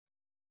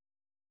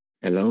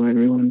Hello,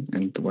 everyone,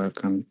 and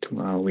welcome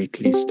to our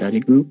weekly study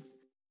group.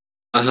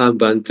 Aham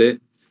Bante,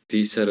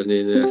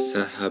 Tisaranena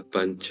Saha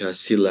Pancha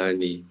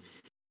Silani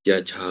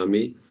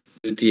Yajhami,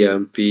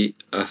 Dutiyampi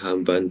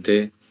Aham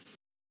Bante,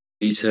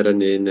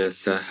 Tisaranena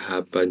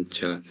Saha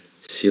Pancha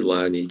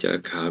Silani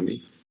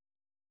Yajhami,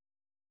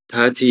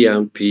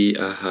 Tatiyampi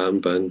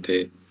Aham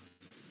Bante,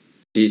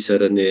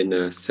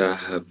 Tisaranena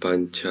Saha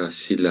Pancha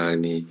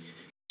Silani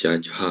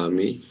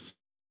Yajhami.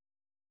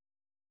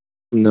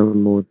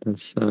 Namo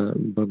tassa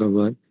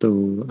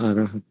bhagavato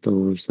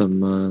arahato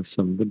samma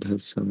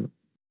sambuddhassa.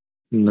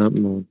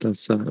 Namo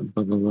tassa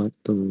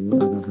bhagavato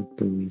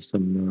arahato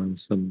samma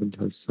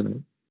sambuddhassa.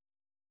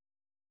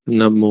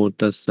 Namo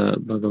tassa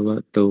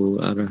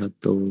bhagavato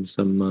arahato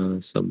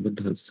samma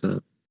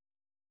sambuddhassa.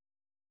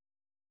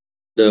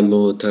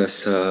 Namo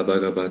Tassa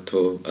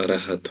Bhagavato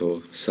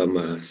Arahato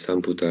Sama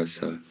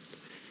Sambuddhassa.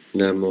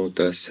 Namo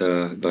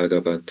Tassa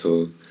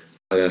Bhagavato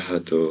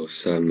Arahato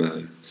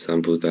Sama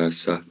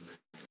Sambuddhassa.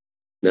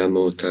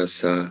 Namo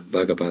Tassa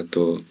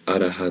Bhagavato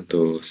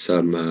Arahato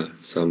Sama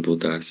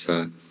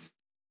Sambuddhassa.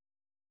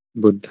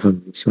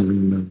 Buddham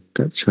saranam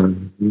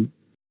gacchami.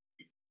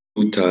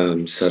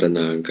 Uttam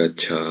Saranam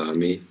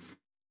Gacchami.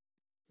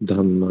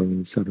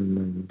 Dhammam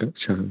saranam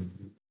gacchami.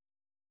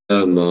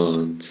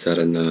 Dhammam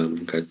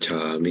Saranam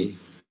Gacchami.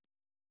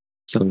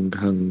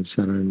 Sangham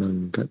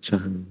saranam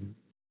gacchami.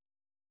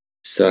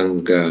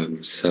 Sangham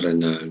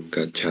Saranam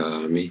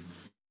Gacchami.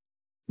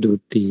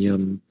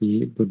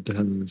 Dutiyampi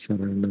buddham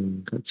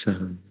saranam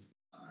gacchami.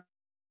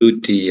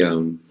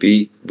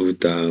 Dutiyampi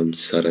Buddham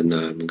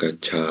Saranam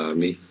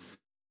Gacchami.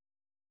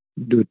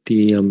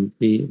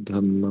 Dutiyampi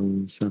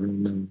dhammam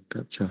saranam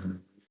gacchami.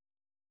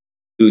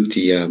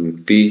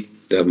 Dutiyampi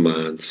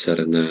Dhammam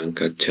Saranam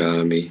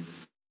Gacchami.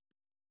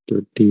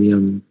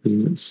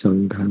 Dutiyampi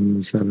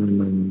sangham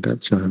saranam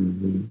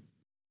gacchami.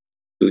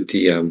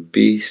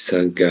 Dutiyampi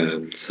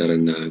Sangham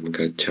Saranam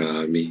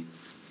Gacchami.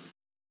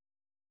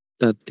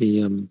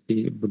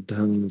 Tatiyampi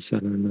buddham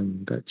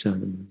saranam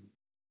gacchami.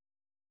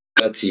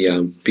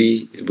 Tatiyampi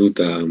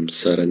Buddham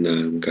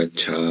Saranam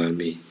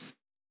Gacchami.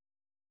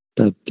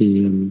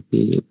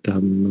 Tatiyampi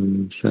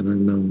dhammam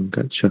saranam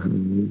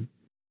gacchami.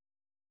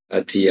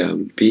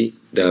 Tatiyampi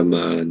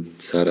Dhammam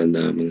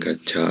Saranam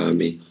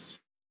Gacchami.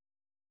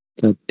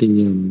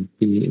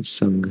 Tatiyampi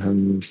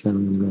sangham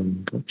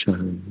saranam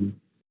gacchami.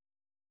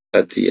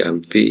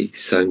 Tatiyampi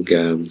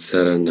Sangham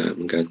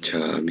Saranam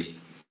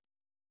Gacchami.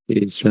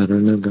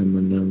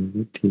 Saranagamanam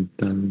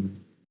vutitang.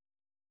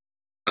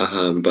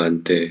 Aham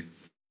Bante.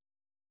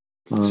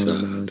 Sadhu.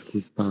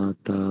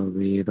 Anatipata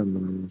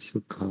veramana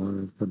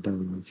sukha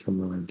padam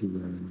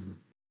samadhiyami.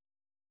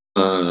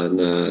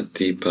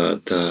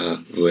 Anatipata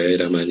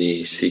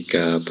Veramani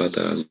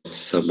Sikapadam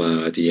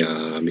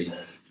Samadhiyami.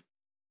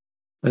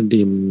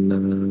 Adimna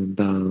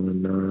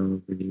dana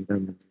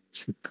veramana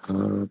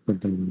sukha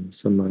padam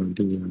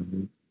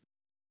samadhiyami.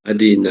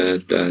 Adina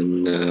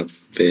Dana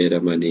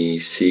Veramani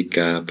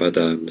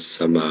Sikapadam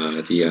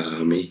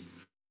Samadhiyami.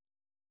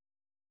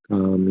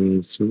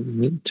 Kamesu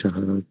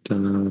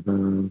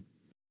michhatara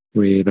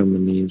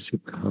veramani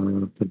sukha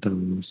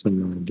padam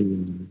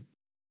samadhiyami.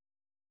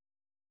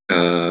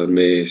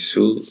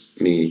 Kamesu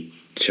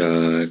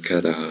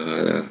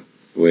Michakarara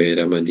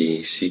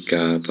Veramani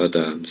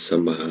Sikapadam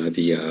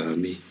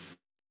Samadhiyami.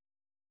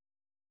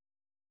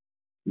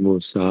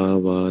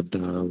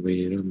 Musavada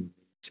veramani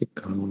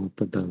sukha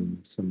padam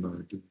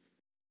samadhiyami.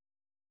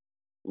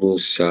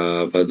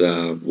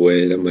 Musavada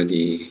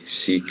Veramani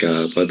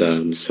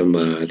Sikapadam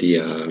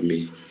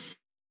Samadhiyami.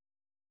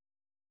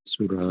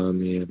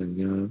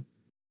 Surameraya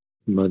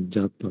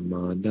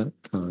Majjapamada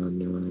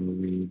Kana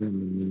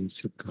Veramani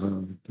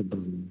Sikha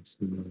Padam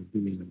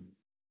Samadhiyami.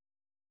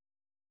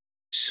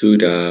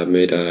 Sudha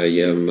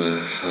Medaya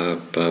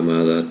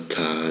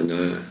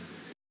Mahapamadatana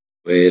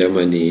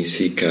Veramani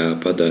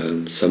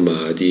Sikapadam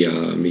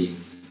Samadhiyami.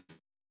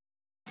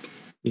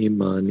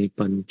 Imani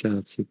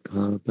Pancha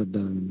Sikha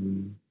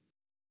Padam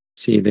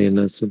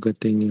Silena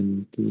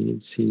Sugatinyanti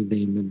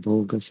Silena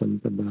Bhoga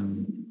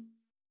Sampadam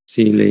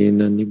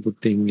Silena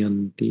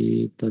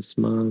Nibutinyanti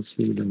Tasma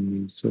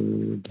Silam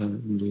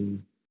Sodhanye.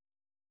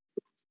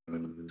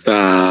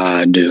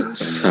 Sadhu,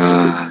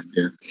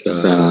 sadhu,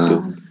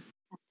 sadhu.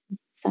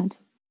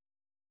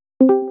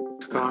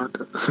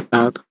 Sadhu.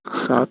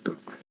 Sadhu.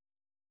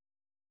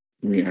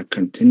 We are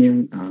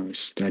continuing our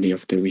study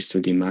of the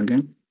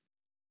Visuddhimagga,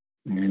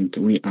 and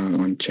we are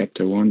on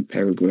chapter 1,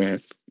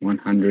 paragraph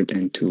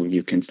 102.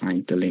 You can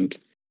find the link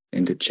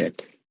in the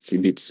chat.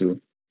 Sibitsu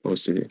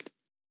posted it.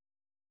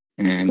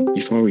 And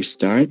before we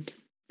start,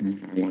 I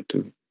want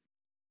to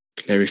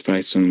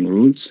clarify some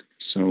rules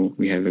so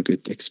we have a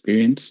good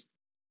experience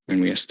when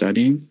we are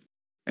studying.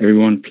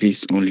 Everyone,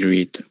 please only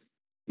read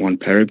one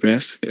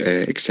paragraph,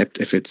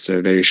 except if it's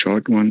a very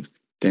short one,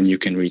 then you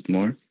can read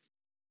more.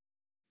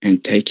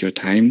 And take your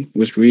time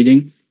with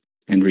reading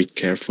and read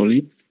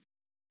carefully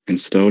and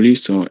slowly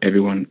so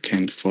everyone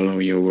can follow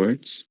your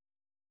words.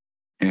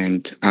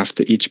 And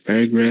after each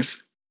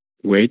paragraph,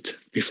 wait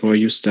before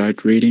you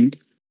start reading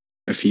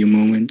a few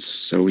moments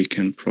so we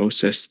can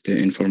process the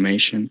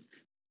information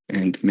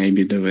and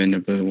maybe the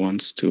Venerable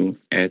wants to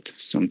add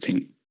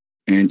something.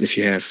 And if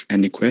you have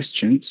any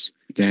questions,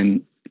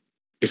 then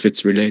if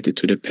it's related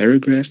to the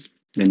paragraph,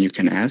 then you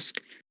can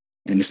ask.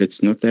 And if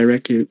it's not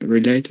directly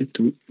related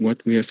to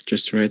what we have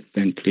just read,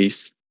 then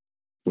please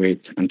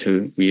wait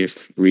until we have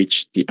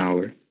reached the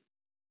hour.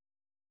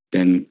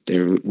 Then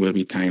there will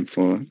be time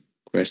for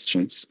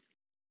questions.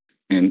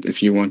 And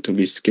if you want to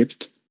be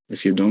skipped,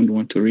 if you don't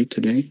want to read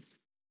today,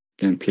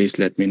 then please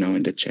let me know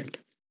in the chat.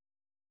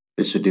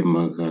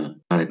 Visuddhimagga,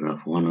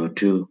 paragraph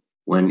 102.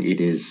 When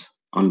it is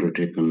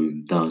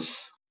undertaken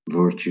thus,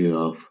 virtue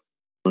of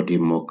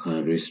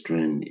Gotama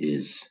restraint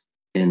is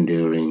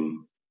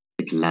enduring.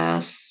 It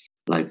lasts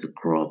like a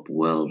crop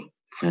well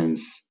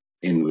fenced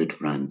in with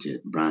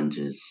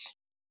branches,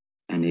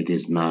 and it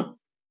is not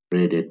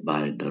raided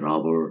by the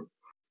robber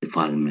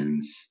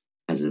defilements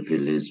as a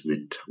village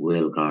with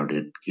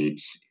well-guarded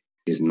gates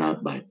is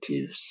not by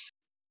thieves,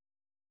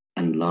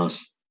 and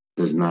lust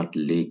does not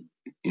leak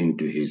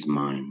into his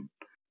mind,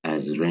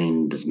 as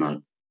rain does not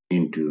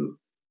into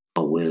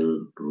a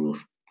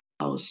well-roofed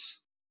house.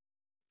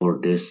 For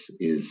this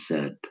is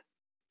said,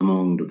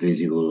 among the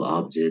visible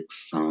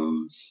objects,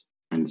 sounds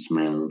and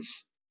smells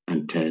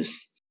and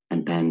tastes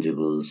and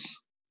tangibles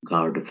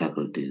guard the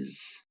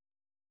faculties.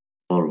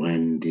 For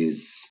when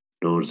these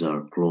doors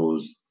are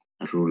closed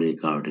and truly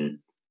guarded,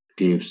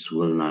 thieves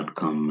will not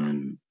come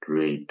and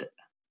raid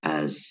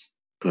as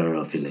per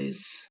a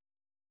village.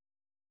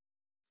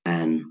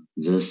 And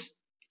just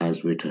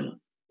as with a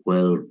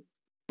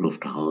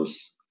well-roofed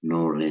house,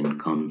 no rain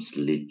comes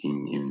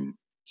leaking in,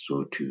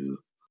 so too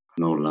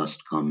no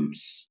lust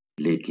comes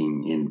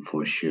leaking in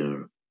for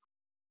sure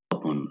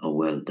upon a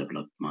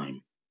well-developed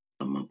mind.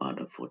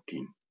 Dhammapada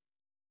 14.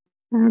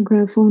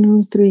 Paragraph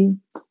 103.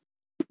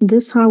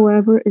 This,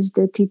 however, is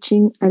the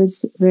teaching at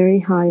its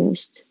very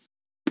highest.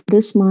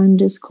 This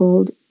mind is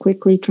called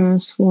quickly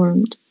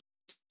transformed.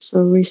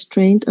 So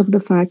restraint of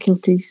the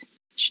faculties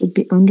should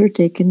be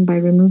undertaken by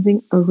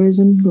removing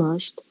arisen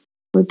lust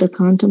with the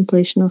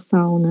contemplation of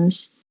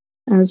foulness,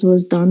 as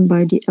was done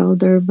by the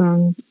elder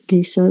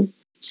Vangisa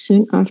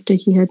soon after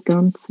he had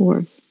gone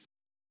forth.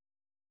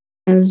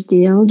 As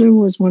the elder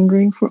was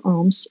wandering for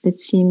alms, it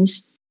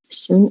seems,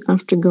 soon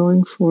after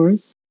going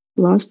forth,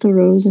 lust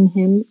arose in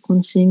him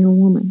on seeing a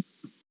woman.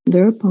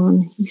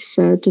 Thereupon he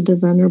said to the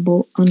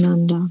Venerable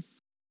Ananda,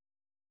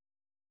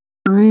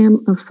 I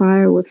am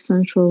afire with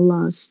sensual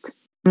lust,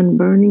 and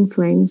burning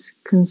flames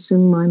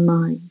consume my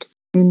mind.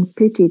 In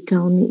pity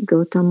tell me,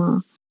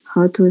 Gotama,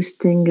 how to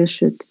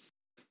extinguish it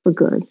for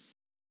good.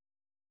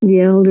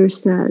 The elder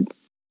said,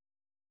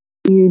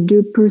 You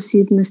do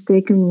perceive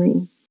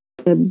mistakenly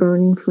that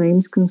burning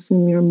flames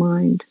consume your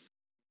mind.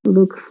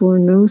 Look for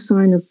no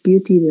sign of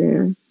beauty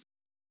there,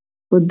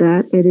 for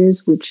that it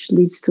is which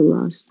leads to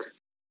lust.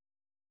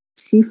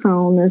 See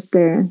foulness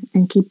there,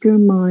 and keep your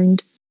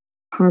mind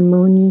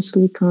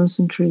harmoniously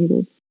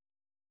concentrated.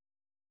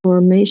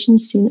 Formation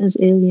seen as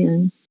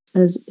alien,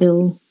 as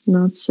ill,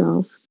 not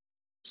self,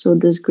 so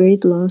this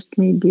great lust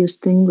may be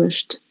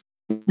extinguished,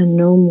 and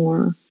no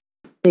more.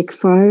 Take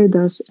fire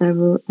thus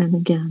ever and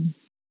again.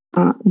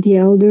 The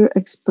elder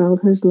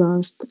expelled his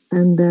lust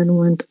and then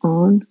went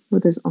on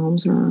with his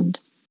alms round.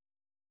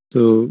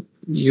 So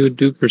you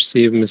do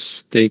perceive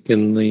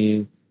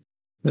mistakenly.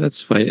 That's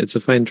fine. It's a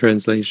fine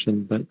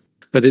translation, but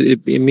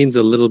it means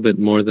a little bit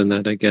more than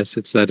that, I guess.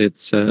 It's that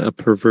it's a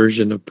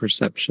perversion of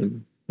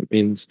perception. It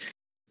means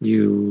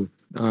you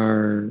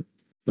are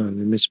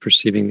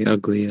misperceiving the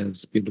ugly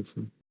as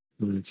beautiful.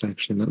 When it's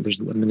actually not.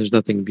 There's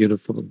nothing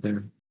beautiful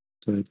there.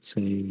 So it's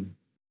a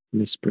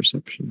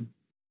misperception.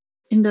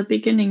 In the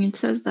beginning, it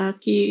says that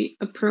he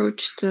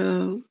approached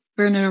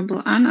Venerable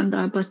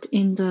Ananda, but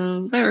in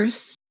the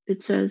verse,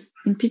 it says,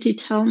 in pity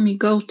tell me,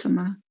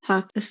 Gotama,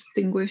 how to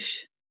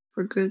extinguish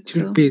for good.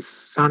 Should be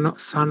son of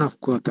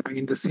Gotama.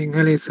 In the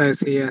Sinhala it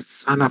says here,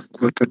 son of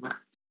Gotama.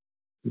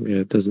 Yeah,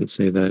 it doesn't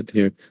say that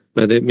here,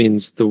 but it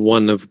means the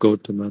one of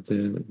Gotama,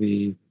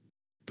 the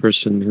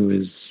person who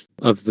is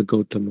of the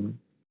Gotama.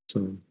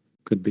 So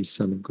could be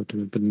son of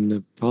Gotama, but in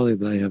the Pali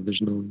that I have,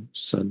 there's no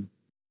son.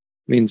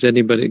 It means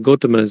anybody.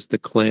 Gotama is the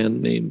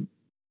clan name.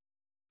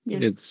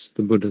 Yes. It's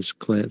the Buddha's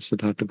clan,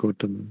 Siddhartha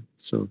Gotama.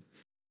 So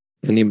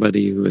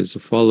anybody who is a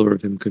follower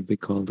of him could be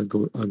called a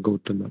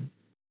Gotama.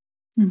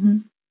 Mm-hmm.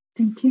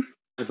 Thank you.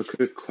 I have a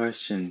quick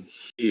question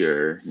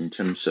here in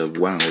terms of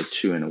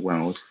 102 and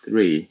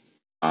 103.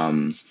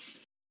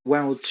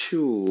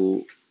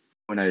 102,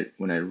 when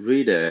I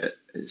read it,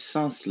 it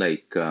sounds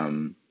like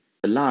the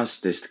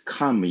lust is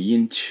coming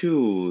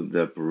into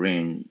the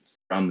brain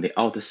from the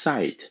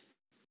outside.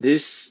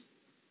 This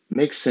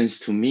makes sense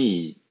to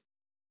me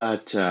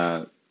that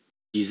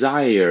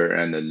desire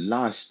and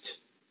lust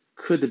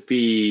could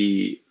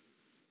be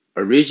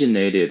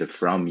originated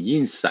from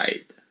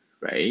inside,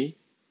 right?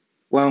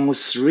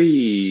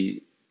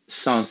 103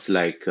 sounds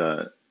like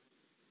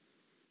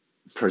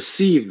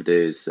perceived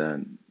as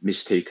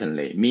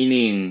mistakenly,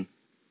 meaning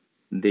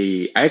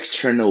the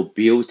external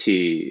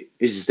beauty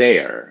is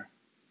there,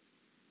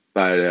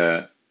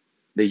 but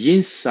the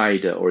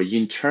inside or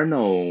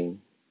internal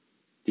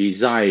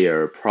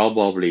desire,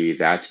 probably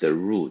that's the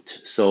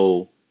root.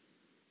 So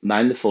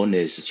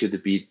mindfulness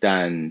should be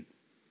done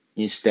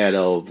instead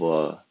of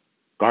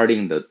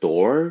guarding the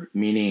door,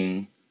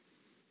 meaning.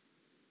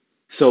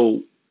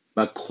 So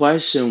my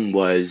question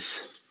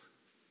was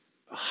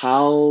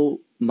how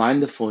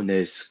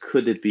mindfulness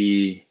could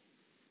be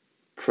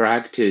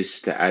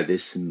practiced at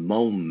this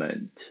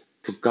moment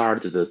to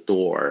guard the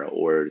door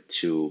or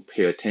to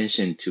pay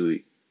attention to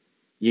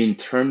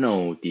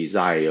internal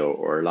desire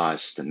or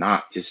lust,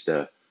 not just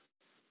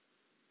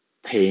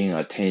paying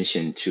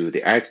attention to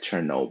the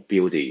external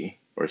beauty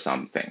or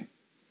something.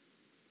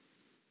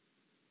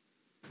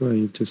 Well,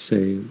 you just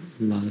say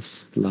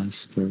lust,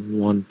 or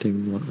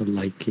wanting,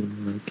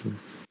 liking.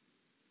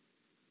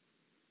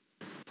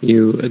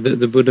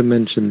 The Buddha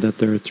mentioned that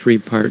there are three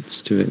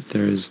parts to it.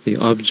 There is the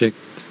object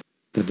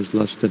that is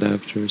lusted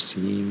after,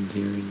 seeing,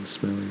 hearing,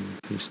 smelling,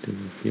 tasting,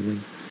 and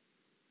feeling.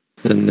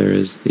 Then there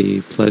is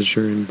the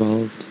pleasure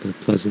involved, the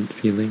pleasant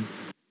feeling.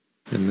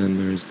 And then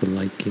there is the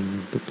liking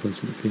of the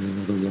pleasant feeling,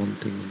 or the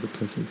wanting of the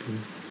pleasant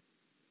feeling.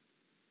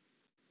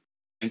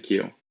 Thank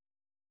you.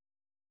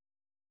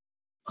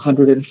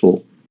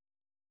 104.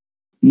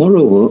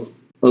 Moreover,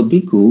 a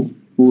bhikkhu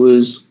who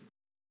is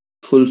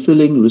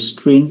fulfilling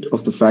restraint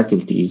of the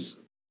faculties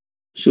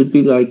should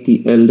be like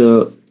the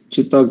elder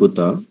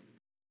Chittagutta,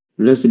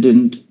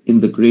 resident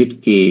in the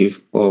great cave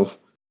of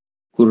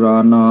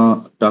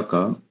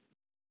Kuranadaka,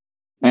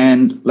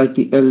 and like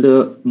the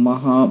elder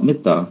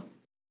Mahamitta,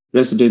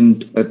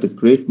 resident at the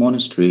great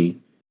monastery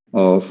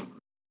of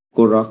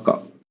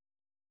Koraka.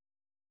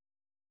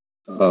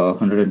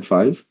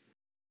 105.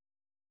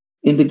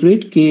 In the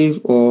great cave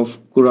of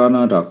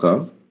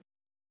Kuranadaka,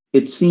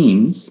 it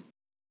seems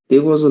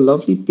there was a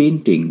lovely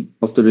painting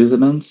of the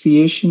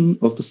renunciation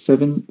of the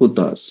 7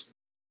 Buddhas.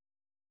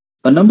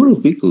 A number of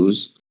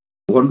bhikkhus,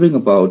 wandering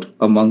about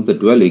among the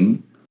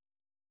dwelling,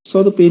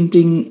 saw the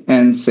painting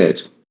and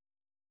said,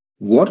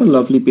 "What a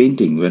lovely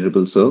painting,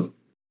 Venerable Sir."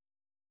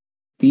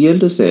 The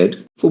elder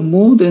said, "For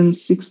more than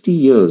 60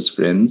 years,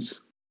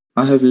 friends,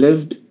 I have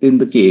lived in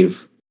the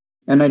cave,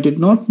 and I did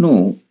not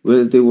know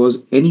whether there was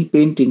any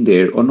painting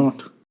there or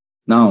not.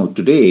 Now,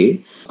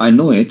 today, I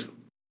know it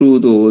through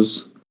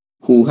those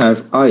who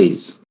have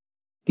eyes."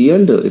 The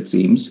elder, it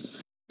seems,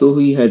 though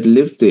he had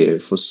lived there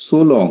for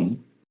so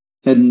long,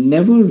 had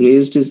never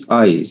raised his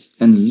eyes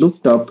and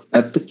looked up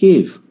at the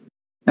cave.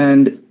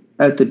 And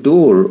at the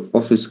door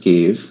of his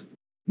cave,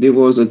 there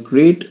was a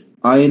great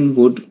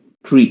ironwood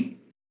tree.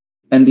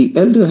 And the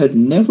elder had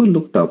never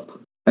looked up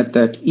at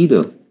that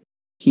either.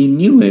 He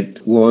knew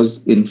it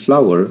was in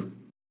flower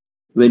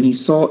when he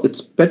saw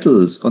its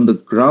petals on the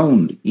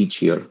ground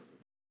each year.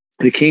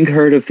 The king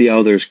heard of the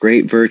elder's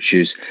great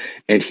virtues,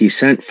 and he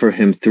sent for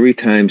him 3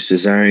 times,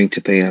 desiring to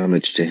pay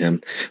homage to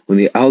him. When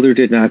the elder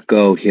did not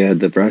go, he had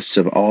the breasts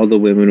of all the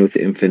women with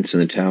infants in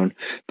the town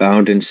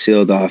bound and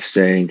sealed off,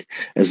 saying,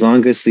 "As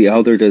long as the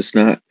elder does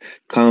not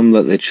come,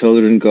 let the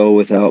children go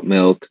without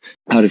milk."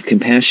 Out of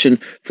compassion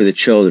for the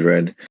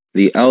children,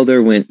 the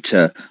elder went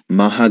to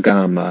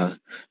Mahagama.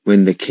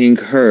 When the king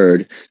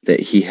heard that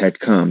he had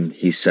come,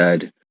 he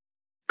said,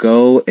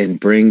 "Go and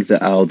bring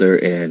the elder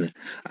in.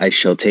 I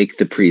shall take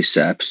the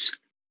precepts."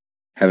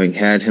 Having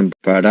had him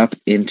brought up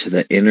into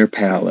the inner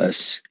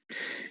palace,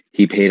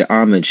 he paid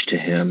homage to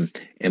him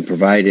and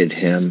provided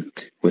him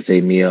with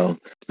a meal.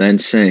 Then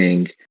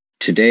saying,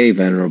 "Today,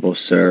 Venerable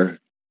Sir,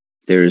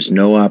 there is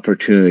no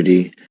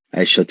opportunity.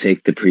 I shall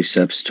take the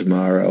precepts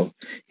tomorrow."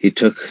 He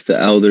took the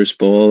elder's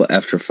bowl.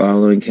 After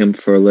following him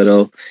for a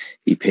little,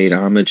 he paid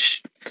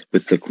homage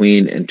with the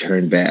queen and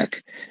turned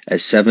back.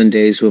 As 7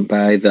 days went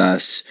by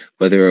thus,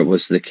 whether it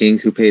was the king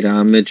who paid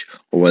homage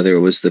or whether it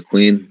was the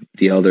queen,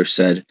 the elder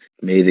said,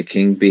 "May the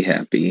king be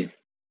happy."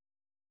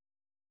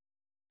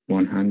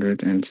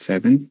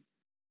 107.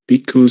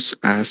 Bhikkhus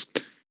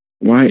asked,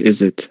 "Why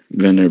is it,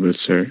 Venerable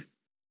Sir,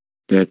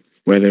 that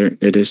whether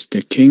it is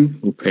the king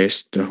who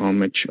pays the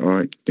homage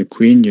or the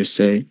queen you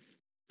say,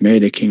 'May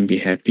the king be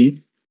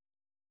happy'?"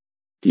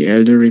 The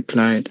elder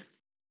replied,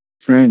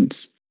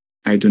 "Friends,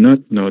 I do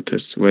not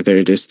notice whether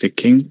it is the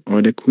king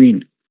or the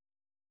queen.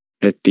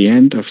 At the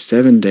end of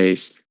 7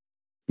 days,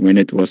 when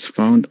it was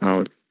found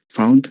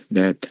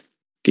that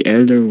the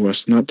elder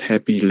was not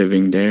happy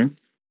living there,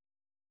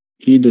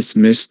 he was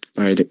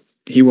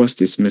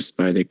dismissed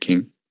by the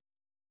king.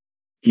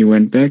 He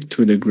went back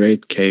to the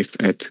great cave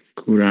at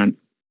Kurandaka.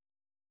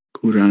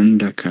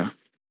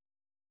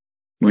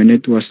 When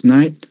it was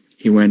night,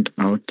 he went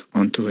out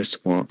onto his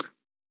walk.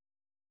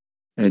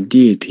 A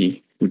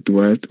deity who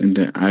dwelt in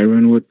the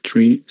ironwood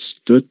tree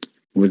stood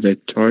with a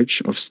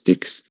torch of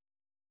sticks.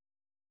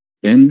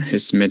 Then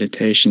his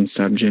meditation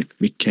subject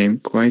became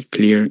quite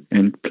clear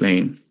and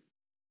plain.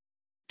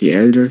 The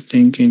elder,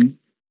 thinking,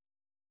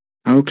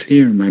 'How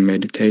clear my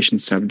meditation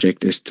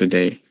subject is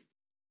today,'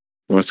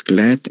 was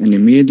glad, and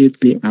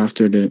immediately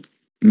after the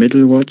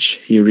middle watch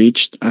he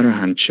reached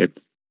arahantship,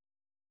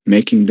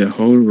 making the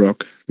whole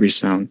rock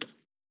resound."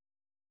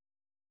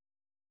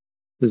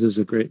 This is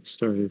a great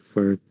story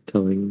for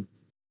telling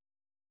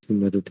to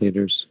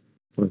meditators.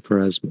 or for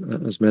as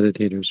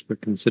meditators, for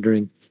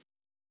considering.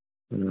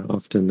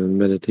 Often in the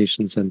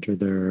meditation center,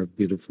 there are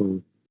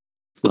beautiful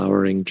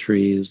flowering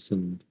trees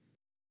and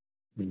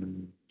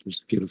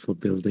there's beautiful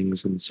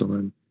buildings and so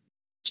on.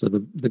 So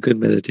the good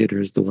meditator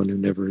is the one who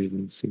never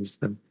even sees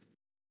them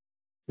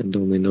and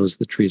only knows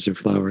the trees are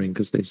flowering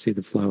because they see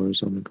the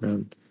flowers on the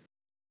ground.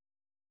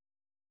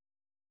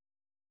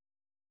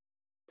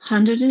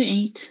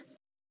 108.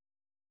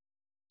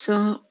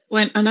 So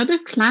when another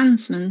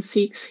clansman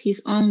seeks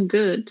his own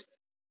good,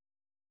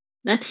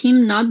 let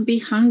him not be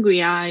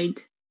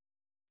hungry-eyed,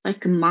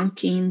 like a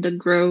monkey in the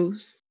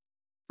groves,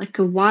 like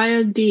a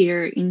wild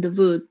deer in the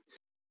woods,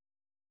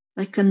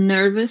 like a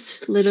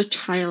nervous little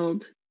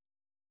child.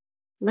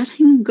 Let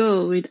him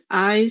go with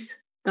eyes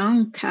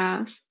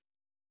downcast,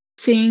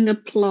 seeing a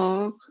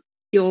plough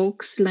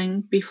yoke's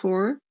length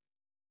before,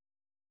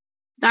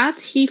 that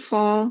he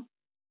fall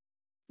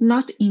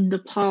not in the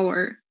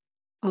power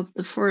of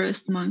the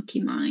forest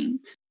monkey mind.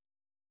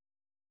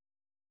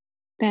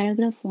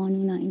 Paragraph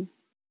 109.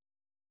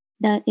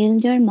 The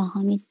elder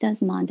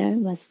Mahamitta's mother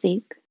was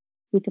sick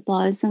with a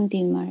poison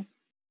tumor.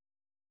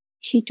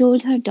 She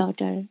told her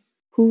daughter,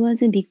 who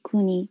was a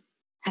bhikkhuni,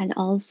 had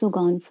also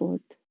gone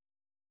forth,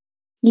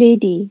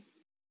 "Lady,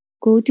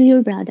 go to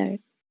your brother,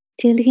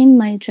 tell him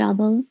my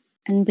trouble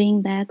and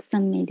bring back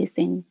some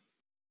medicine."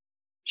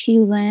 She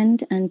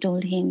went and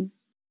told him.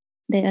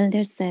 The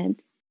elder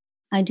said,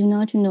 "I do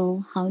not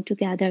know how to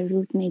gather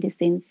root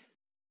medicines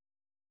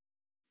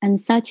and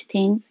such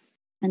things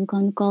and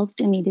concoct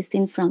a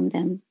medicine from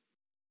them.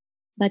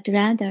 But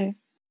rather,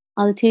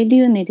 I'll tell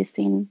you a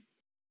medicine.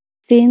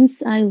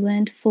 Since I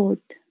went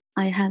forth,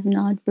 I have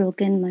not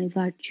broken my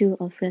virtue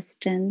of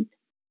restraint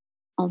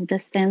of the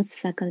sense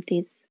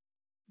faculties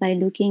by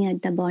looking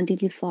at the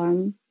bodily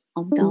form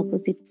of the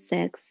opposite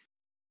sex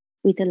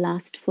with a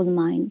lustful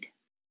mind.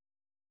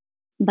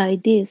 By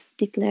this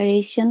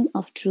declaration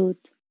of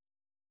truth,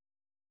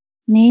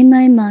 may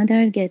my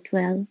mother get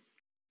well.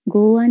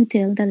 Go and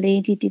tell the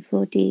lady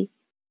devotee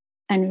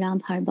and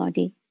rub her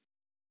body."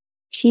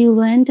 She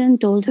went and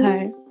told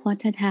her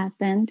what had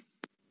happened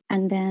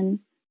and then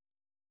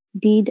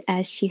did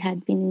as she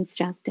had been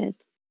instructed.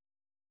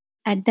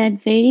 At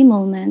that very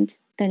moment,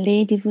 the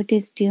lay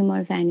devotee's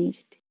tumor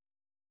vanished,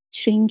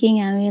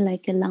 shrinking away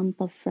like a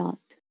lump of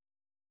froth.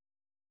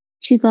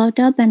 She got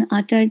up and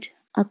uttered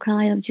a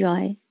cry of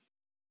joy.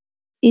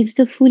 If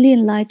the fully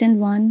enlightened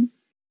one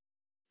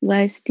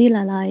were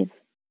still alive,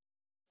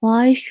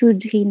 why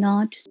should he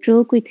not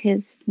stroke with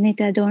his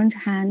knit-adorned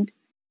hand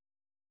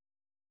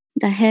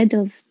the head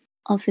of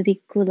a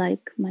bhikkhu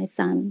like my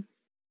son?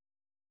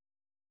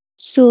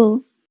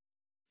 So,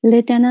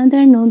 let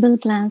another noble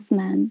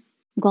clansman,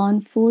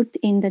 gone forth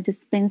in the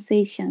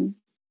dispensation,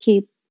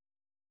 keep,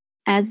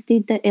 as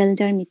did the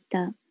elder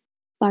Mitta,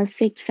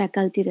 perfect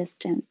faculty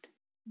restraint.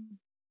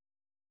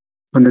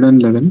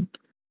 111.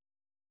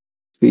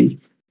 See,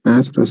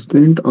 as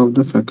restraint of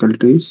the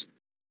faculties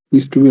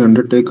is to be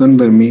undertaken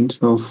by means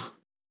of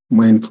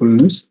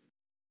mindfulness,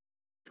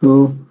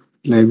 so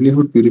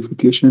livelihood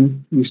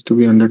purification is to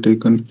be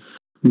undertaken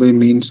by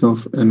means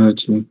of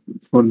energy.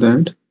 For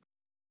that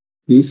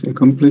is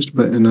accomplished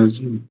by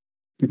energy,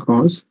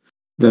 because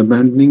the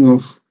abandoning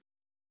of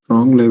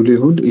strong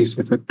livelihood is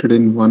effected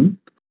in one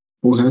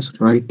who has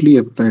rightly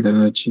applied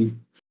energy.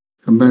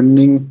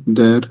 Abandoning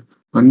their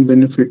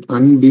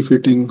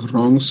unbefitting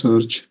wrong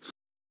search,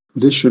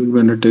 this should be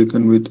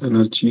undertaken with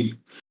energy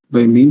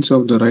by means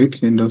of the right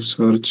kind of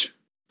search,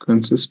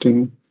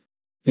 consisting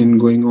in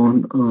going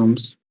on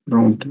arms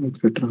round,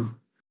 etc.,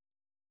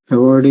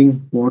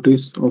 avoiding what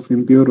is of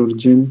impure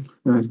origin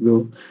as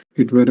though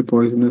it were a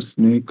poisonous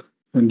snake,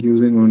 and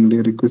using only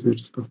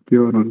requisites of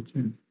pure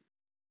origin.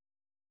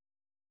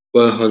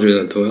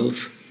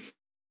 112.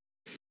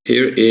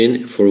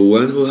 Herein, for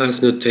one who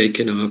has not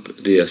taken up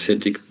the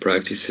ascetic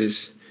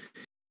practices,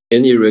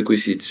 any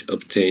requisites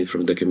obtained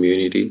from the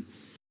community,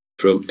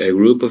 from a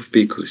group of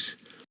bhikkhus,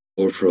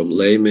 or from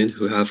laymen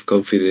who have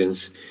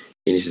confidence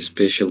in his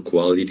special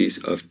qualities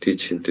of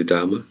teaching the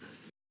Dhamma,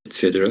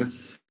 etc.,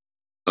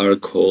 are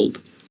called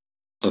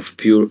of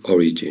pure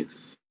origin.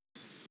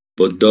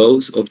 But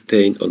those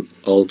obtained on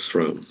alms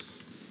round,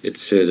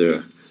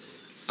 etc.,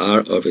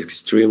 are of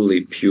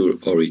extremely pure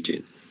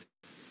origin.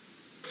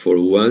 For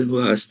one who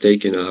has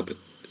taken up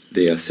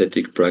the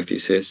ascetic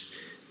practices,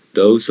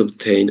 those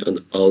obtained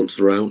on alms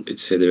round,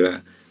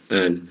 etc.,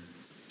 and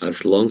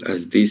as long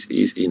as this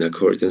is in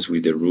accordance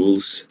with the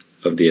rules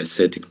of the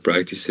ascetic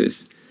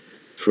practices,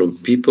 from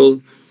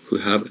people who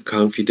have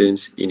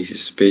confidence in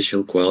his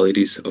special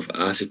qualities of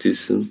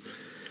asceticism,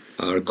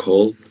 are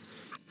called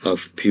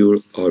of pure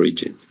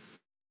origin.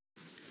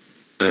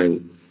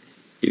 And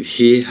if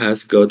he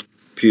has got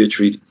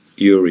putrid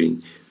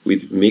urine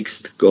with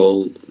mixed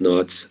gall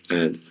nuts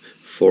and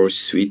 4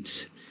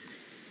 sweets,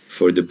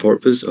 for the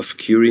purpose of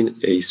curing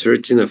a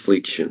certain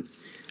affliction,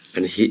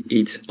 and he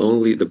eats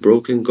only the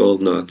broken gall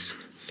nuts,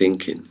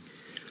 thinking,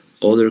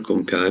 other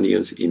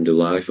companions in the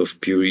life of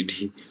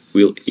purity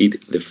will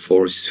eat the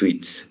 4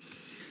 sweets,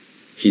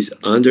 his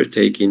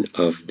undertaking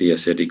of the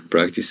ascetic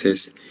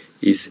practices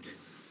is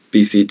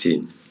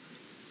befitting,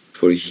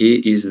 for he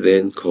is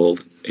then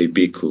called a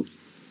bhikkhu,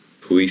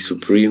 who is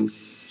supreme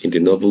in the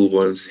Noble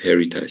One's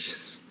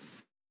heritage.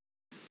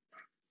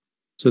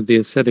 So the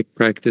ascetic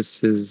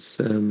practice is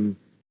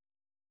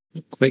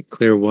quite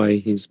clear why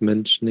he's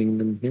mentioning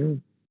them here.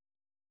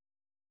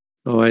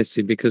 Oh, I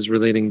see, because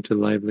relating to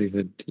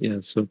livelihood. Yeah,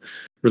 so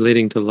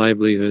relating to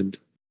livelihood,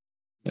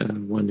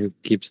 one who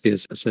keeps the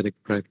ascetic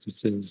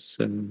practices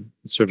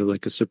sort of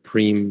like a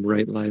supreme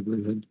right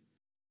livelihood.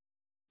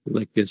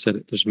 Like the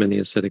ascetic, there's many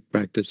ascetic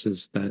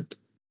practices that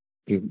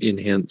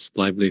enhance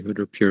livelihood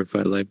or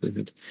purify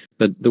livelihood.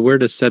 But the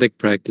word ascetic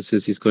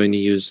practices he's going to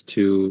use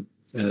to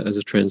as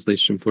a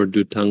translation for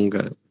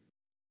dutanga.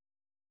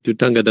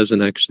 Dutanga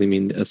doesn't actually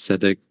mean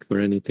ascetic or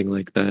anything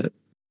like that,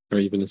 or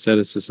even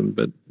asceticism,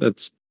 but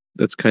that's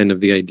kind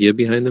of the idea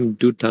behind them.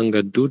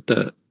 Dutanga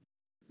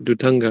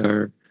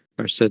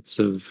are sets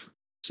of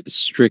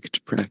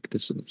strict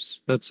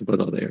practices. That's about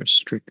all they are,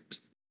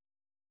 strict.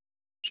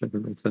 I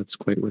don't know if that's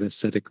quite what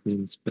ascetic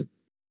means, but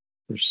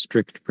they're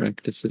strict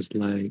practices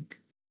like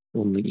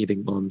only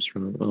eating alms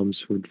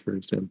food, for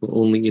example,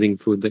 only eating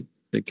food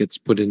that gets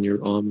put in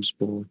your alms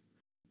bowl,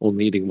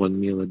 only eating one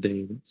meal a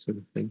day, that sort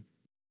of thing.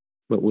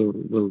 But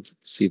we'll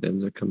see them.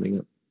 They're coming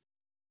up.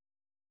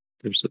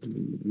 There's a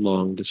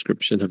long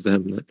description of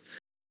them that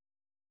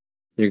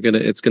you're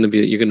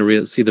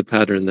gonna see the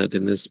pattern that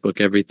in this book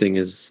everything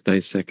is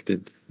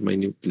dissected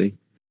minutely.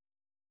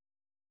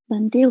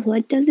 Bante,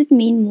 what does it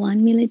mean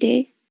 1 meal a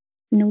day?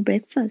 No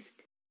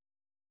breakfast.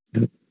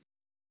 Yep.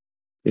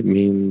 It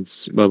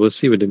means, well, we'll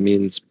see what it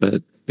means,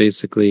 but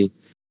basically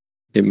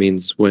it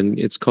means when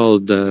it's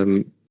called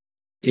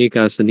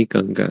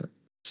ekasanikanga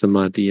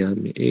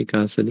samadhiyami.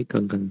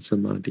 Ekasanikanga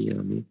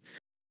samadhiyami.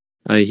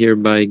 I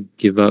hereby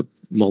give up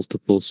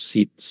multiple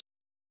seats.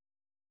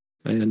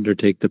 I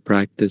undertake the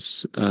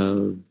practice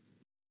of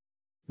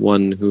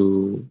one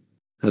who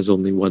has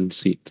only one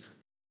seat.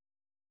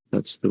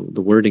 That's the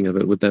wording of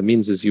it. What that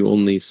means is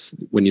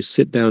when you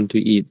sit down to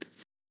eat,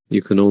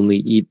 you can only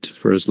eat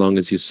for as long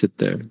as you sit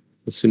there.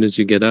 As soon as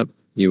you get up,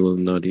 you will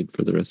not eat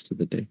for the rest of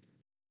the day.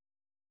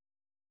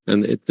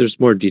 And there's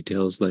more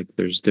details, like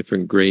there's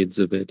different grades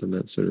of it and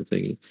that sort of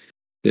thing.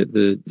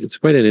 It's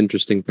quite an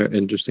interesting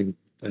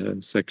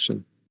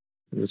section.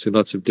 There's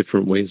lots of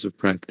different ways of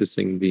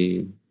practicing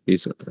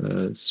these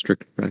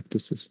strict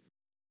practices.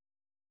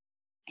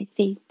 I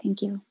see.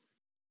 Thank you.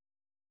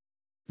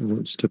 I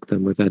once took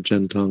them with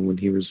Ajahn Tong when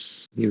he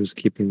was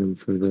keeping them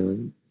for the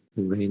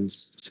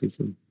rains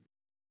season,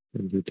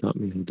 and he taught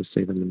me how to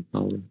say them in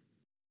Pali.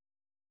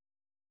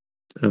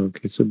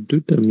 Okay, so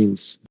dutta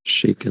means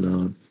shaken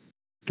off.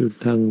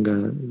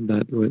 Dutanga,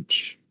 that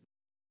which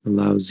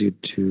allows you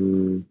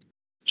to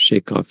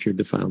shake off your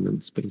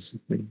defilements,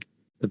 basically.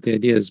 But the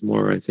idea is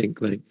more, I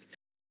think, like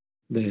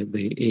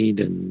they aid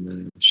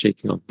in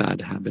shaking off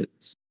bad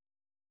habits.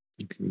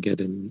 You can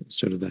get in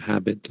sort of a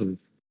habit of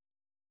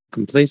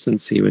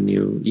complacency when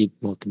you eat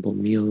multiple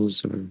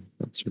meals or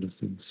that sort of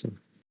thing. So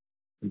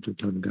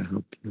dutanga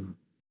help you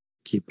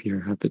keep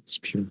your habits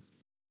pure.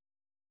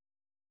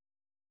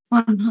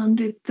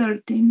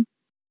 113.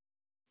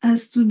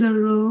 As to the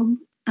robe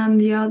and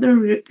the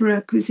other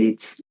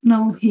requisites,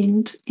 no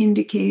hint,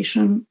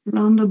 indication,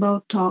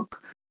 roundabout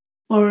talk,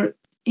 or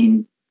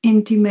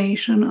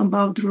intimation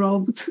about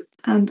robes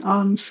and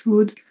alms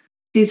food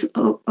is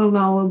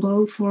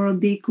allowable for a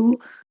bhikkhu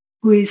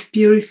who is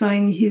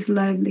purifying his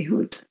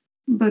livelihood.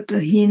 But a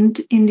hint,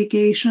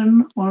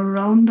 indication, or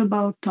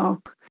roundabout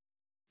talk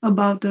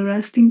about the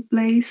resting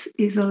place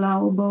is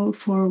allowable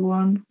for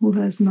one who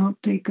has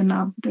not taken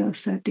up the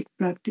ascetic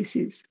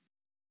practices.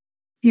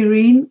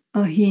 Herein,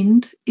 a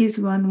hint is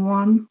when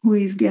one who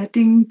is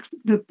getting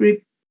the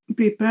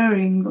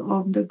preparing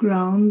of the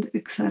ground,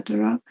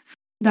 etc.,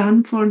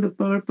 done for the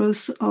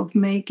purpose of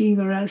making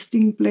a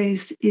resting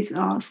place is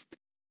asked,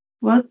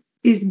 "What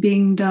is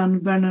being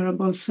done,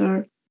 Venerable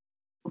Sir?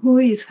 Who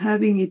is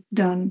having it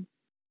done?"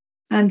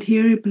 And he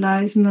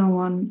replies, "No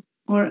one,"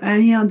 or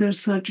any other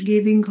such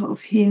giving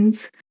of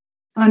hints.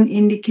 An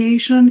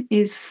indication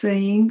is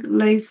saying,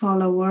 "Lay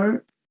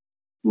follower,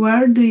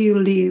 where do you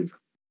live?"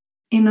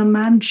 "In a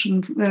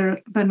mansion,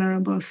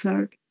 Venerable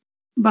Sir."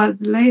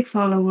 But lay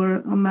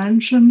follower, a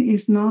mansion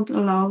is not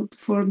allowed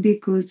for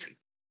bhikkhus,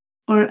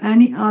 or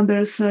any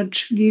other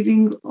such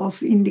giving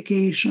of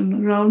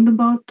indication.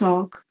 Roundabout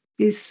talk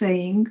is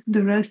saying,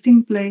 the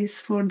resting place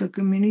for the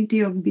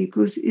community of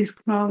bhikkhus is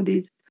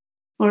crowded,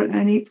 or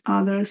any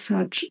other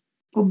such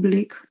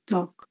oblique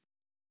talk.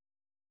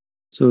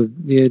 So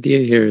the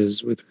idea here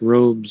is with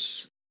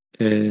robes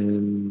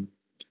and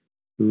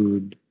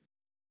food,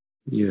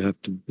 you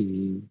have to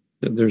be,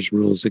 there's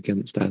rules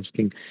against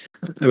asking.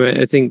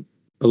 I think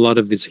a lot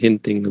of this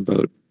hinting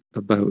about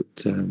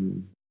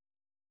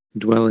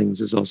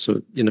dwellings is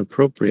also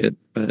inappropriate,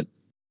 but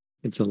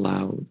it's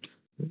allowed,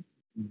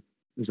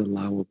 is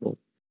allowable.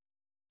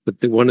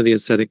 But one of the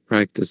ascetic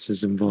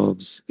practices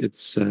involves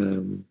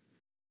yata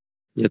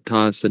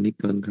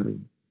sanikanga,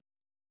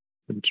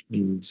 which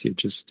means you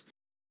just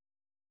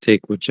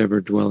take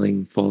whichever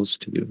dwelling falls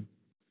to you.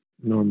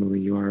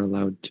 Normally you are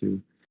allowed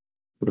to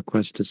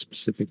request a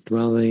specific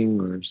dwelling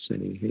or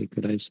say, hey,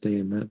 could I stay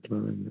in that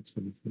dwelling, that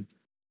sort of thing.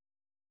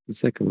 The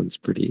second one's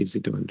pretty easy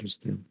to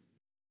understand.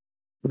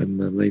 When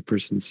the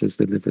layperson says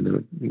they live in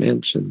a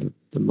mansion,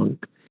 the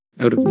monk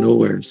out of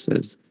nowhere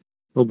says,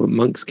 oh, but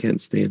monks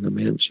can't stay in a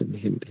mansion,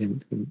 hint,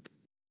 hint, hint.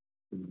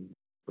 The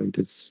point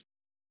is,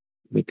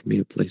 make me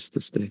a place to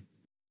stay.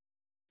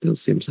 Still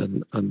seems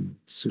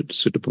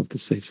unsuitable to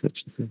say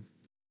such a thing.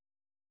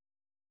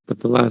 But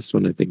the last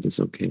one I think is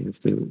okay.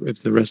 If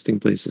the resting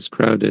place is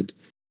crowded,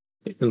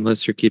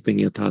 unless you're keeping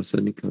yatasa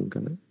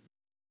nikanga,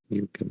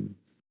 you can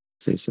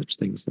say such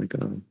things like,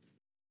 do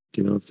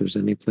you know if there's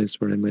any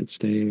place where I might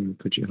stay, or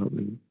could you help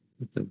me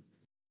with the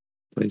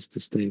place to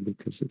stay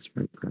because it's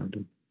very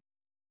crowded?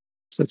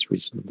 So that's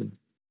reasonable.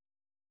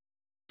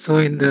 So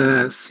in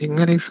the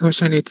Sinhalese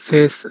version, it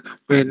says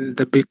when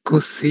the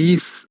bhikkhu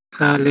sees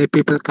lay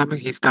people coming,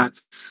 he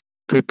starts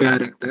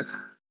preparing the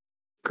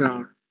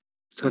ground.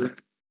 So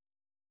like,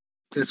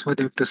 just for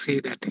them to see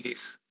that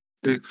he's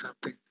doing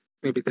something.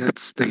 Maybe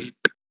that's the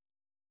hint.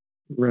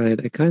 Right.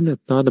 I kind of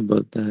thought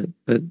about that,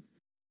 but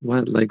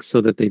what, like,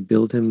 so that they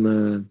build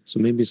him, so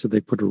maybe so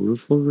they put a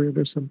roof over it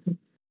or something?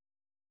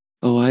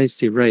 Oh, I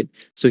see. Right.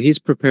 So he's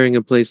preparing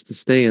a place to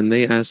stay, and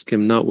they ask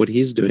him not what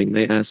he's doing.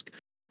 They ask,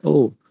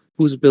 oh,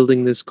 who's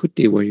building this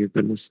kuti where you're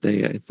going to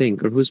stay, I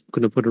think, or who's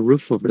going to put a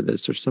roof over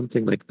this or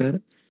something like that?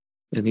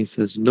 And he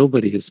says,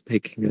 nobody is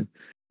picking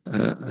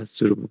a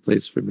suitable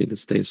place for me to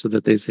stay, so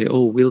that they say,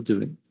 oh, we'll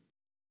do it.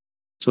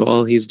 So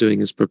all he's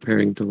doing is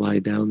preparing to lie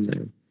down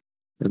there.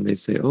 And they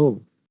say,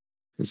 oh,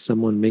 is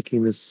someone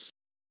making this,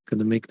 going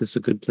to make this a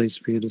good place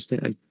for you to stay?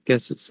 I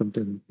guess it's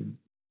something like that.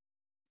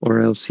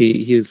 Or else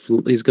he's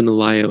going to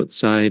lie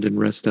outside and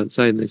rest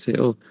outside. And they say,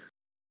 oh,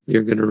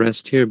 you're going to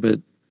rest here, but,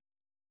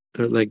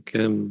 or like,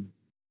 you're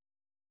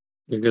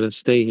going to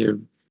stay here.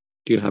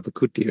 Do you have a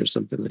kuti or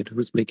something like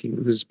that?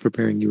 Who's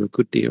preparing you a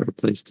kuti or a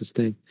place to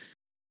stay?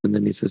 And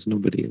then he says,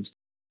 nobody is.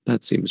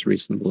 That seems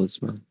reasonable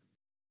as well.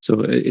 So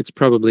it's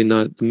probably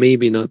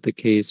maybe not the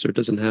case, or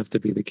doesn't have to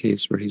be the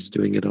case where he's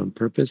doing it on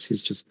purpose.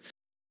 He's just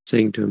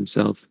saying to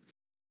himself,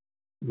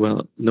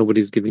 well,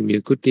 nobody's giving me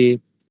a kuti,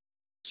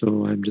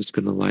 so I'm just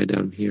going to lie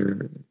down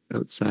here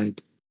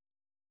outside.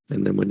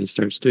 And then when he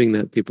starts doing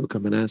that, people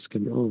come and ask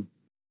him, oh,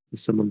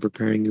 is someone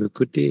preparing you a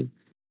kuti?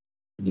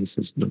 And he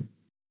says no.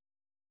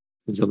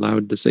 He's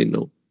allowed to say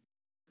no.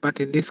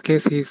 But in this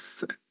case,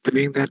 he's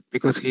doing that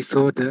because he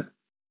saw the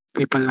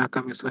people are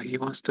coming, so he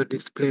wants to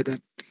display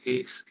that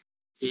he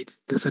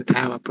doesn't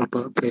have a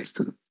proper place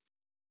to.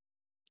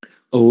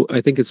 Oh,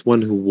 I think it's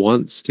one who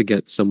wants to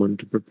get someone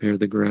to prepare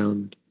the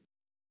ground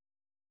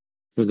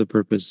for the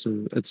purpose,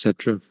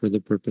 etc. For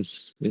the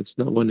purpose. It's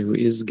not one who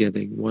is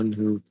getting, one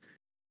who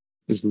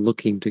is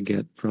looking to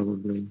get,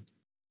 probably.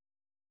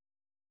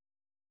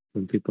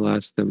 When people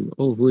ask them,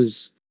 oh,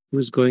 who's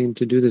going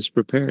to do this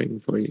preparing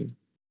for you?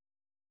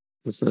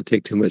 Let's not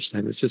take too much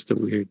time. It's just a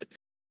weird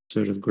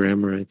sort of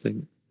grammar, I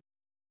think.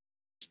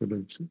 Sort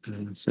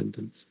of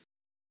sentence.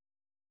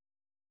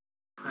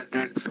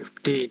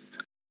 115.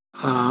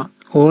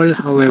 All,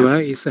 however,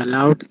 is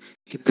allowed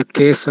in the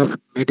case of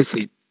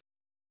medicine.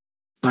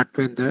 But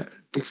when the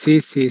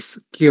disease is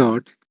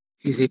cured,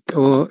 is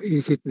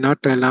it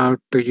not allowed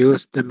to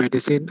use the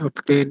medicine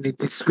obtained in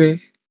this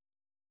way?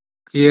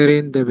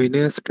 Herein, the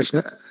Vinaya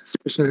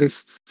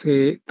specialists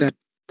say that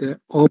the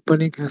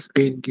opening has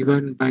been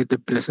given by the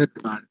Blessed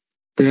One.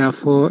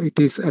 Therefore, it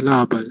is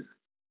allowable.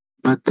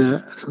 But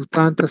the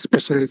Sutanta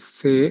specialists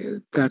say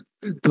that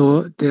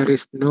though there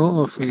is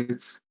no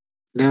offense,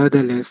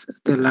 nevertheless,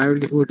 the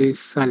livelihood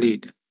is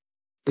sullied.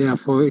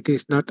 Therefore, it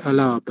is not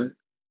allowable.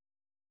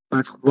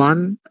 But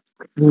one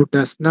who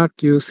does not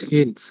use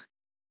hints,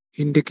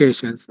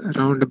 indications,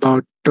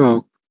 roundabout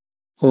talk,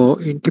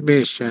 or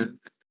intimation,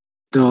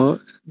 though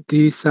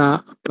these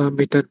are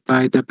permitted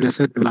by the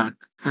Blessed One,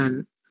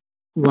 and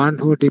one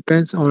who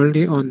depends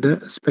only on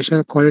the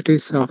special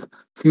qualities of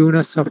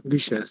fewness of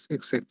wishes,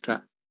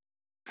 etc.,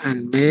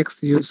 and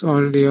makes use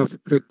only of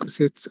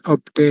requisites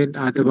obtained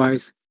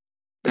otherwise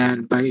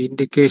than by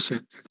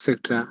indication,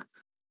 etc.,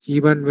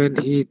 even when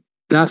he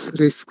thus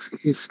risks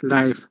his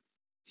life,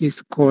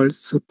 is called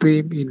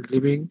supreme in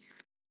living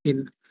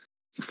in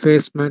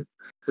effacement,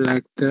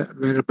 like the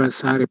Venerable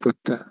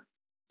Sariputta.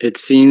 It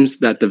seems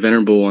that the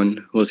Venerable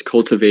One was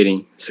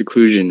cultivating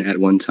seclusion at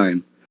one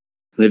time,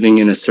 living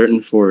in a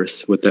certain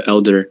forest with the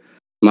elder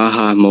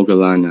Maha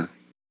Moggallana.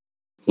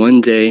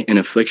 One day an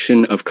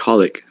affliction of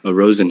colic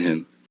arose in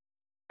him,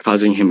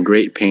 causing him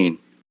great pain.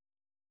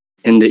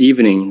 In the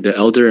evening the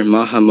elder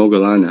Maha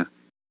Moggallana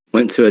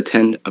went to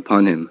attend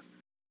upon him.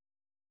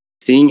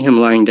 Seeing him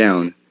lying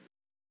down,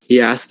 he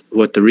asked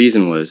what the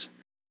reason was,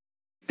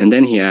 and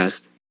then he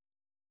asked,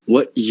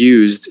 "What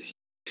used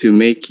to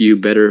make you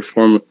better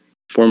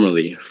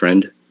formerly,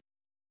 friend?"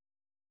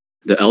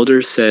 The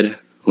elder said,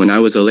 "When I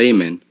was a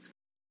layman,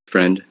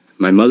 friend,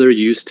 my mother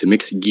used to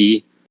mix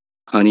ghee,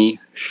 honey,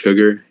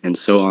 sugar, and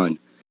so on,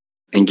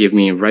 and give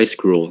me rice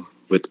gruel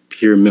with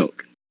pure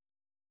milk.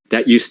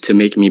 That used to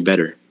make me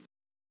better."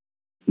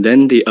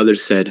 Then the other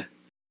said,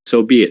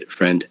 "So be it,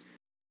 friend.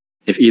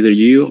 If either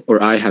you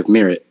or I have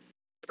merit,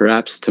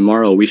 perhaps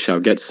tomorrow we shall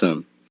get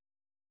some.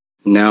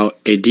 Now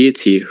a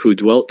deity who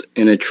dwelt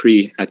in a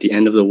tree at the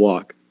end of the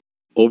walk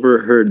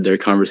overheard their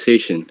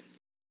conversation,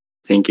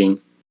 thinking,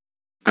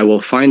 I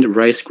will find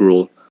rice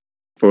gruel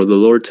for the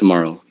Lord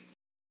tomorrow.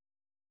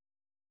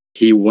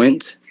 He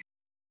went,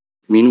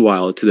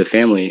 meanwhile, to the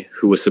family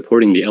who was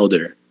supporting the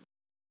elder,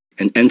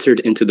 and entered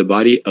into the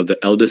body of the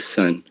eldest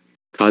son,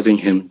 causing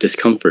him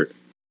discomfort.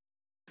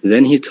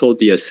 Then he told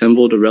the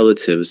assembled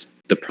relatives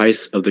the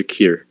price of the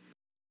cure.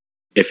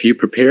 If you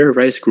prepare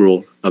rice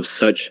gruel of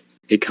such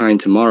a kind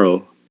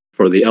tomorrow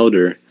for the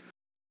elder,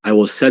 I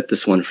will set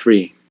this one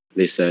free,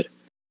 they said.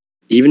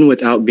 Even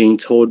without being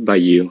told by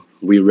you,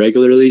 we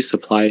regularly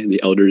supply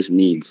the elder's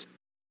needs.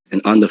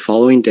 And on the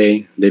following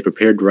day, they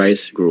prepared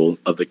rice gruel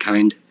of the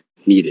kind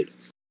needed.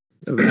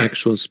 Of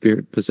actual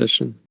spirit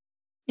possession.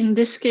 In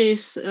this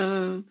case,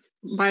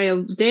 by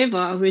a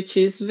deva, which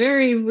is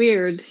very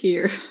weird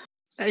here.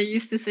 I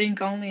used to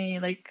think only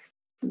like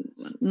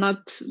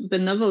not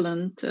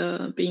benevolent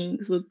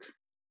beings would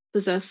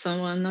possess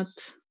someone. Not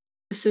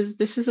this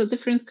is a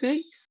different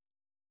case.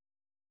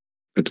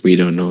 But we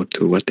don't know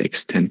to what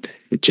extent.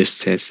 It just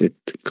says it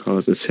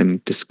causes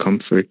him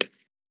discomfort.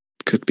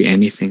 It could be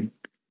anything.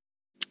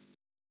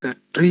 The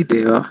tree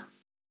deva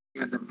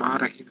and the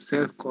Mara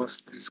himself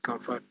caused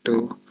discomfort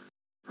to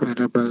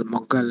Venerable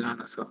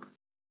Moggallana, so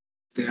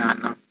they are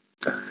not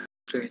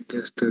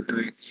strangers to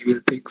doing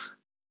evil things.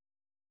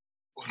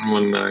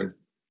 119.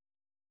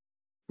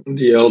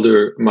 The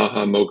elder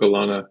Maha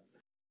Moggallana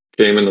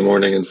came in the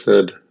morning and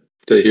said,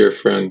 Stay here,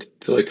 friend,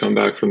 till I come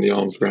back from the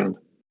alms round.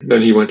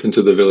 Then he went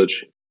into the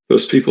village.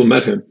 Those people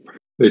met him.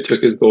 They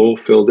took his bowl,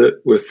 filled it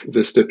with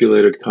the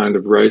stipulated kind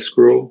of rice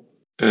gruel,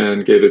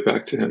 and gave it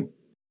back to him.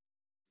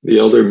 The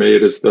elder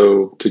made as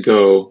though to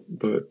go,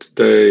 but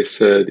they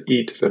said,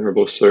 Eat,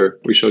 venerable sir,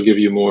 we shall give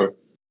you more.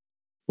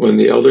 When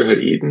the elder had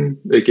eaten,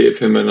 they gave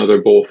him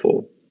another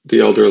bowlful. The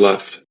elder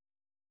left.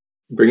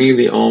 Bringing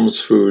the alms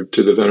food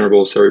to the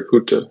venerable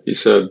Sariputta, he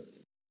said,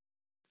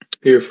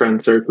 Here, friend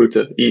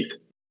Sariputta, eat.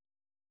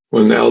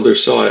 When the elder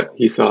saw it,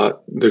 he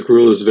thought, The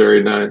gruel is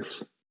very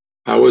nice.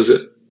 How was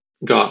it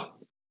got?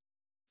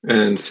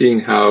 And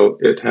seeing how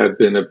it had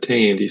been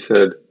obtained, he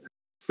said,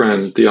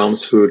 Friend, the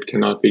alms food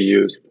cannot be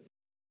used.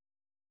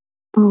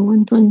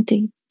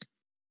 120.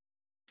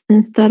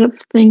 Instead of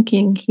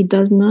thinking he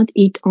does not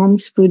eat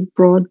alms food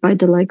brought by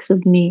the likes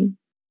of me,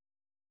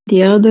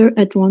 the elder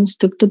at once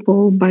took the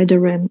bowl by the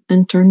rim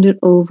and turned it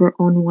over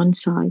on one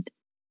side.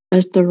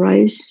 As the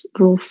rice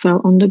gruel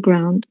fell on the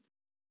ground,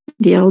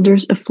 the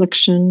elder's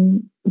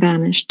affliction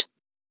vanished.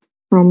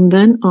 From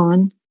then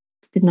on,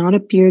 did not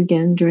appear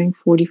again during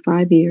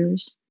 45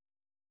 years.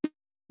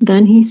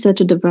 Then he said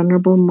to the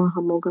Venerable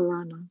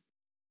Mahamoggallana,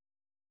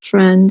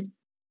 Friend,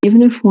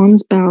 even if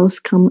one's bowels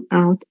come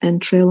out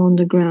and trail on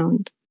the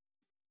ground,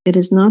 it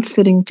is not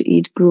fitting to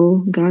eat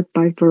gruel got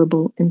by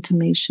verbal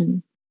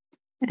intimation.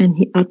 And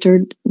he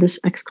uttered this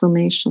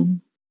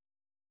exclamation,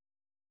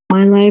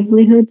 My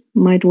livelihood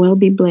might well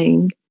be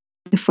blamed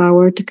if I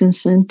were to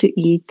consent to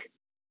eat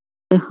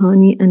the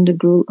honey and the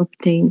gruel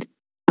obtained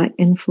by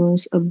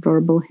influence of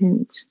verbal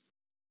hints.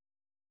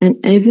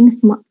 And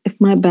even if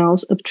my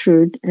bowels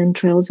obtrude and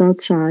trails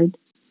outside,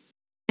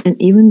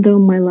 and even though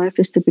my life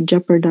is to be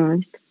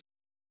jeopardized,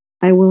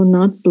 I will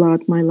not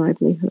blot my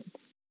livelihood.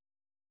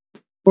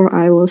 For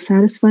I will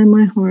satisfy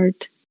my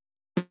heart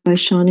by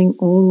shunning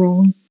all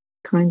wrong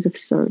kinds of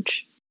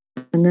search,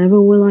 and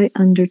never will I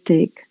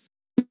undertake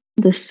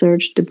the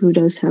search the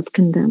Buddhas have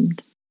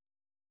condemned.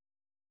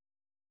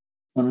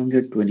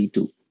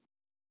 122.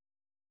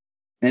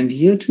 And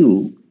here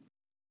too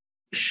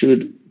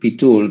should be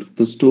told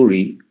the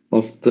story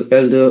of the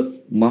elder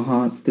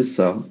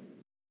Mahatissa,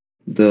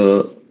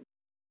 the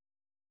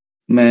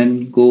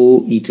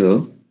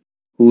mango-eater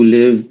who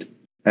lived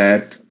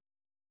at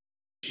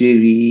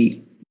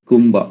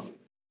Jirigumba.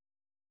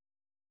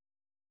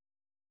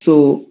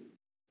 So,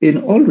 in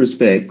all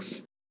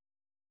respects,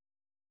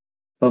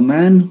 a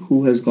man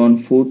who has gone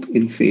forth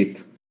in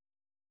faith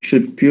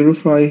should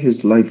purify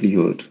his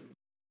livelihood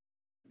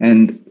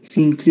and,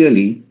 seeing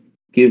clearly,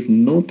 give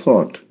no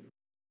thought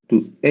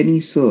to any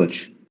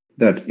search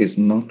that is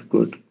not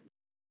good.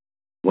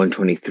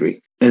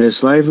 123. In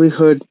his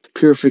livelihood,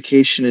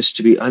 purification is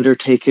to be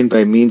undertaken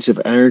by means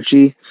of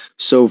energy,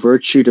 so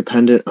virtue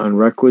dependent on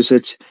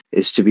requisites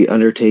is to be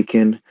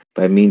undertaken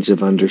by means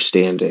of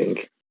understanding.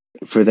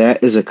 For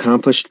that is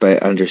accomplished by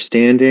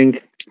understanding,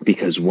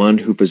 because one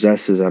who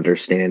possesses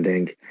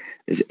understanding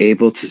is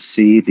able to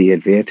see the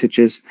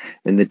advantages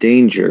and the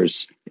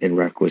dangers in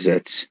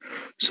requisites.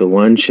 So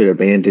one should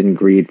abandon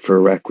greed for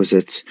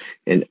requisites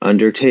and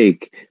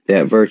undertake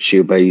that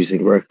virtue by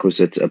using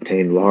requisites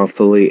obtained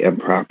lawfully and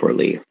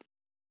properly.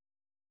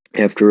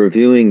 After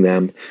reviewing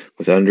them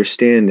with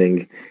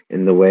understanding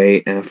in the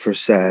way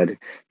aforesaid,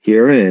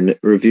 herein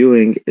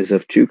reviewing is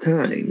of two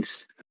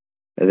kinds,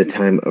 at the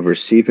time of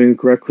receiving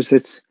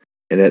requisites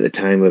and at the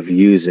time of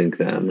using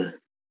them.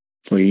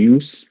 For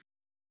use,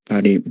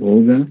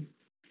 paribhoga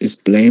is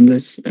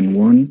blameless and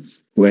one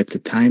who at the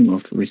time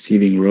of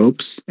receiving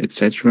robes,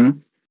 etc.,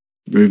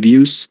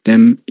 reviews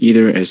them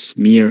either as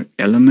mere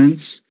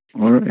elements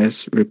or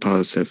as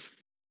repulsive,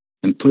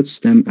 and puts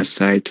them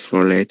aside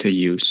for later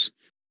use,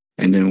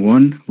 and then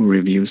one who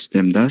reviews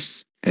them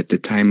thus at the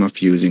time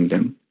of using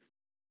them.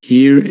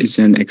 Here is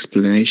an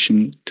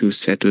explanation to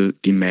settle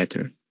the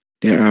matter.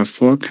 There are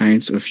 4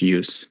 kinds of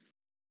use.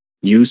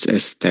 Use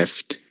as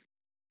theft,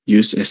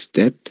 use as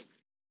debt,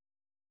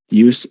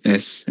 use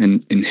as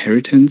an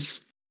inheritance,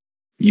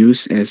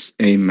 use as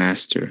a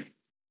master.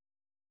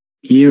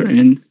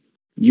 Herein,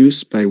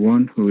 use by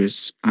one who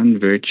is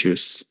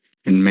unvirtuous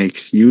and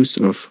makes use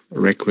of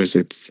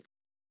requisites,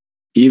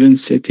 even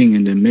sitting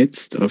in the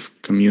midst of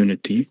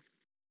community,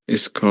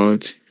 is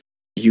called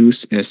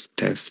use as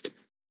theft.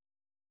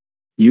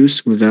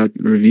 Use without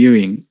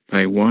reviewing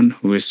by one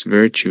who is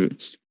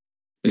virtuous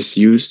is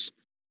use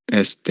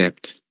as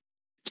debt.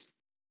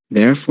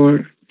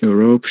 Therefore, the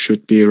robe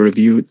should be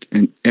reviewed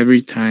and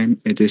every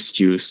time it is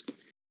used,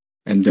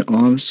 and the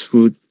alms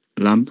food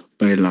lump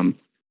by lump.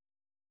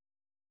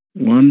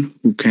 One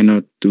who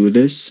cannot do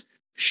this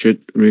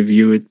should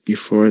review it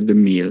before the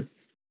meal,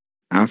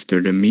 after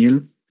the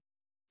meal,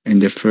 in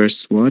the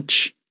first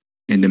watch,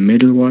 in the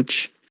middle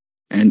watch,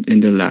 and in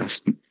the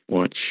last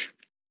watch.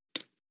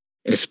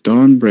 If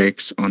dawn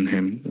breaks on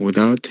him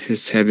without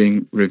his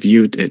having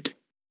reviewed it,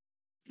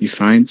 he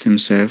finds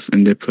himself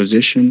in the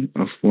position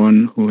of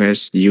one who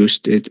has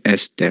used it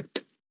as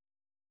debt.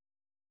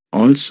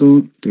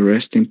 Also, the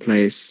resting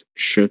place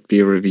should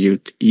be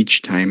reviewed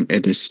each time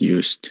it is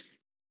used.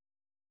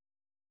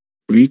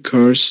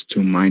 Recourse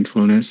to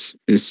mindfulness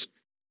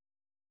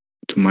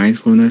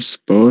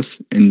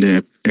both in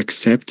the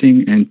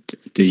accepting and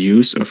the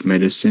use of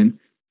medicine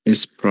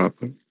is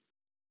proper.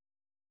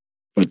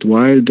 But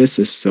while this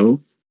is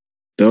so,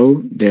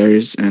 though there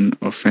is an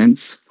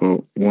offense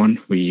for one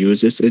who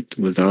uses it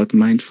without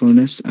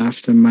mindfulness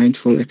after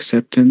mindful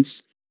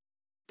acceptance,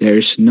 there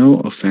is no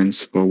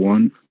offense for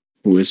one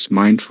who is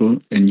mindful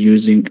and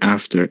using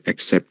after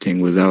accepting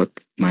without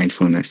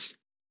mindfulness.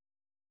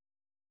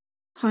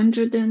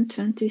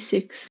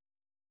 126.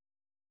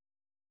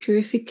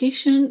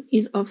 Purification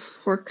is of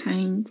 4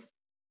 kinds.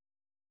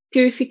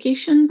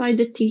 Purification by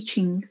the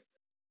teaching,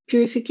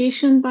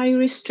 purification by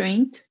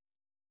restraint,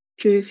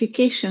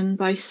 purification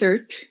by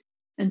search,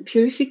 and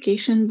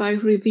purification by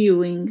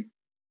reviewing.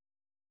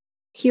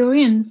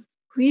 Herein,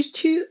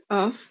 virtue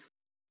of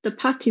the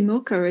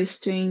patimokkha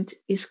restraint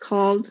is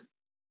called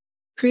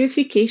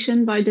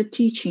purification by the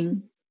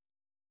teaching,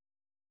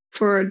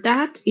 for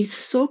that is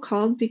so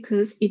called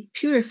because it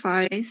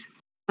purifies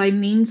by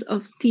means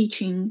of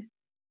teaching.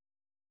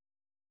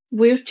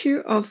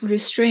 Virtue of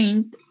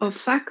restraint of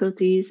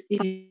faculties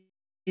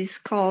is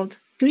called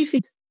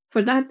purification,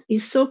 for that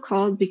is so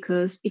called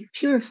because it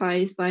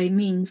purifies by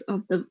means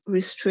of the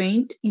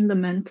restraint in the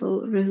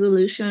mental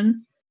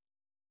resolution,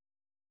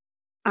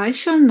 I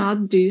shall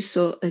not do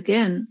so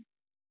again.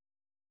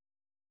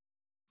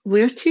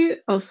 Virtue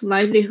of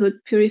livelihood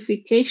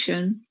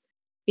purification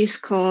is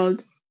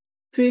called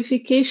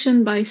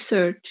purification by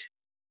search,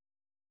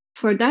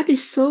 for that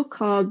is so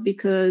called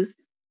because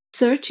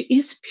search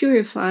is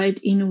purified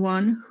in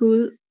one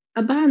who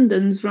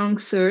abandons wrong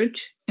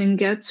search and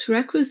gets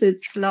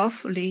requisites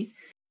lawfully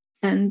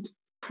and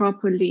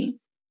properly.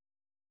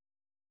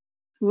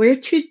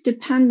 Virtue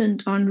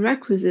dependent on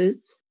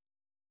requisites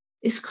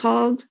is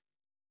called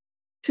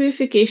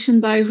purification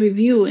by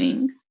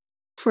reviewing,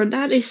 for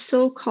that is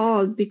so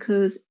called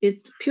because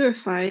it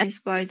purifies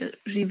by the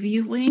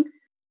reviewing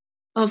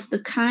of the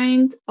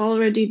kind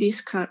already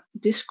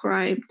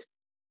described.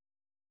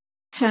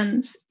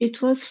 Hence,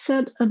 it was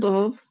said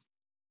above,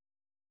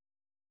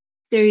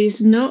 there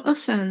is no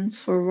offense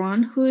for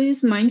one who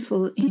is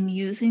mindful in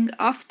using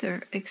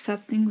after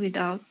accepting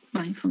without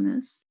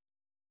mindfulness.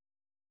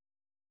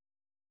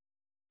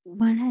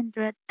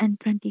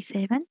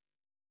 127.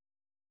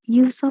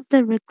 Use of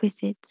the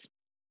requisites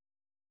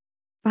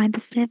by the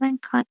 7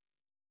 kinds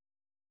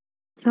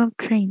of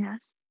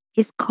trainers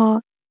is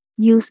called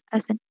use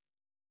as an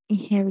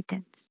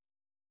inheritance.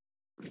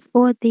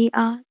 For they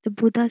are the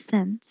Buddha's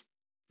sons,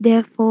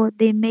 therefore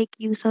they make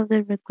use of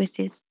the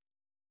requisites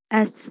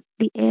as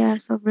the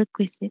heirs of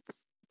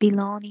requisites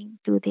belonging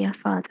to their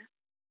father.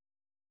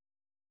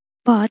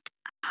 But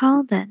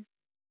how then?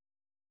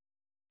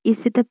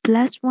 Is it the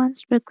blessed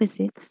one's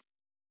requisites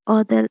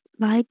or the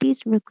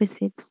laity's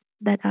requisites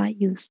that are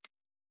used?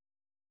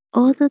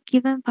 Although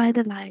given by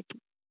the laity,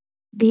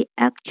 they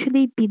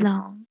actually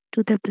belong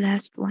to the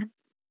blessed one,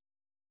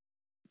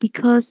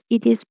 because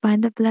it is by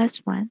the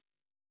blessed one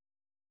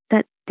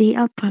that they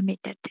are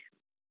permitted.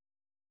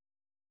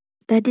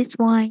 That is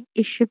why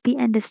it should be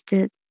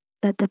understood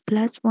that the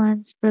blessed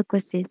one's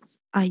requisites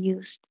are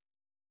used.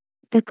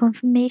 The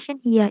confirmation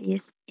here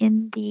is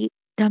in the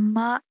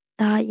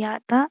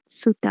Dhammadayata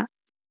Sutta.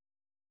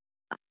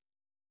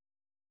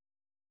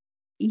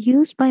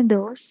 Used by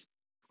those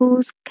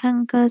whose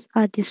kankas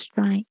are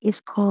destroyed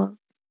is called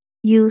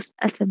use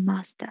as a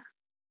master,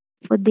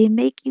 for they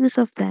make use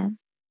of them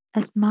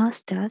as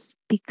masters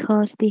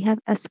because they have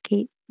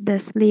escaped the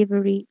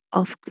slavery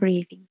of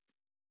craving.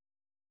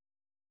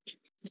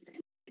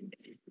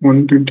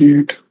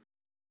 128.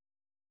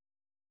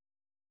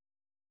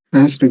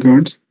 As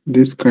regards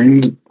this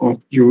kind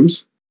of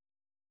use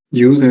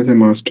as a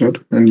master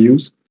and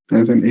use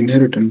as an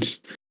inheritance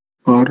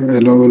are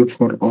allowable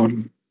for all.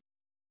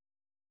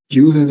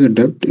 Use as a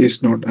debt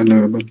is not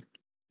allowable,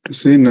 to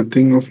say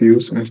nothing of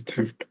use as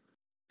theft.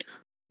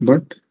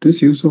 But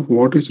this use of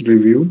what is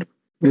reviewed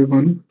by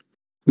one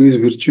who is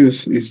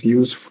virtuous is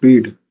use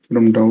freed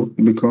from doubt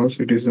because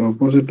it is the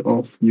opposite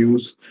of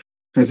use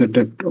as a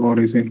debt or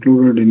is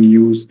included in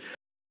use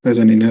as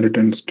an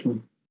inheritance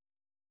too.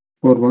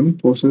 For one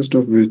possessed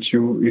of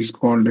virtue is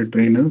called a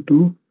trainer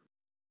too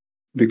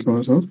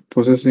because of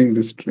possessing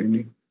this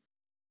training.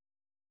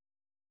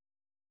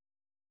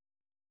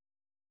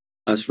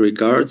 As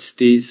regards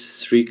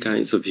these three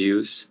kinds of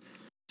use,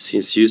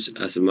 since use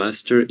as a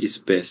master is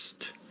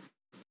best,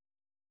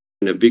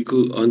 when a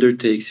bhikkhu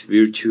undertakes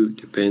virtue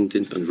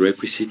dependent on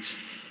requisites,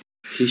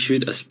 he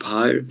should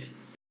aspire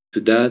to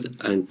that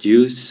and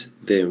use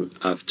them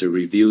after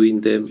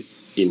reviewing them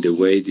in the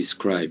way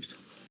described.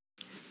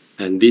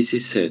 And this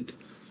is said,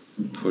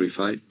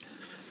 45.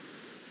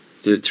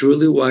 The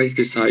truly wise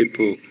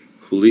disciple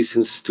who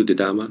listens to the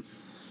Dhamma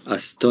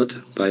as taught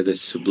by the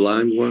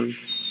Sublime One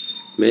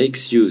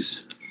makes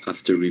use,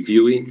 after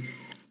reviewing,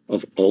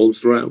 of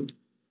alms round,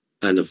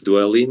 and of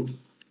dwelling,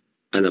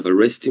 and of a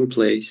resting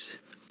place,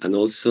 and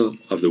also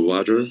of the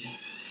water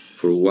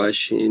for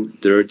washing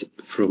dirt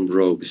from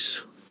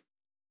robes.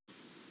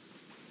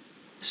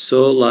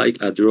 So like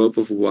a drop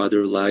of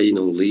water lying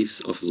on leaves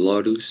of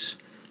lotus,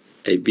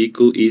 a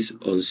bhikkhu is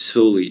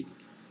unsullied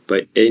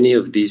by any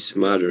of these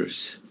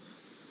matters,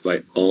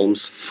 by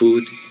alms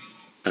food,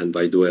 and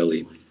by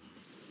dwelling,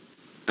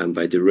 and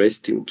by the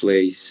resting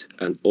place,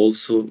 and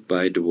also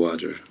by the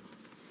water,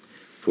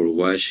 for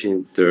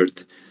washing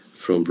dirt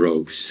from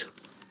robes.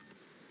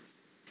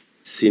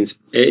 Since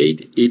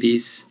aid it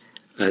is,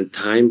 and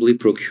timely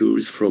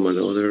procured from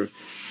another,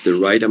 the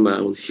right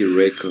amount he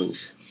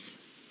reckons,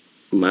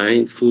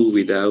 mindful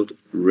without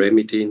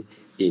remitting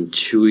in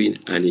chewing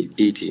and in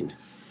eating,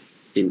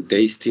 in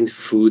tasting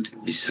food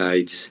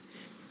besides,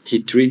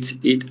 he treats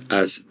it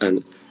as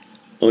an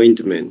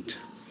ointment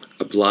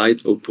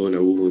applied upon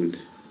a wound.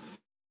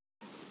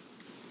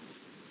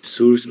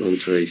 Source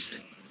untraced.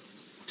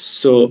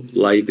 So,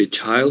 like the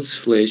child's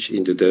flesh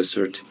in the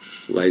desert,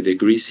 like the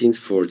greasing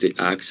for the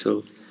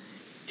axle,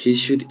 he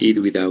should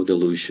eat without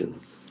delusion,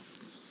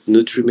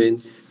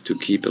 nutriment to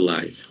keep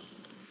alive.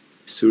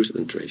 Source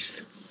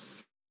untraced.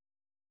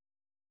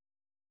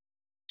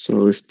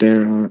 So if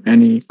there are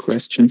any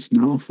questions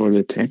now for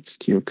the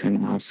text, you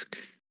can ask.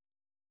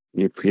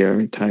 You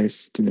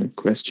prioritize the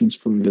questions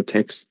from the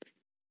text,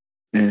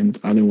 and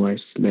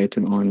otherwise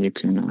later on you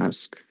can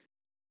ask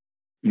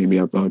maybe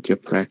about your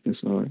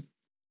practice or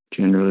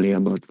generally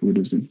about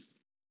Buddhism.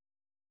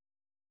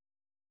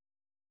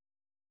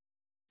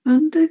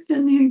 Ante,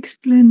 can you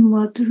explain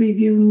what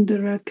reviewing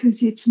the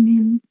requisites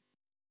mean?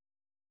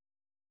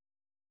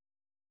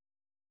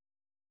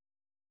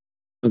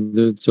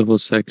 There's a whole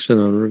section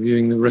on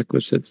reviewing the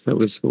requisites. That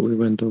was what we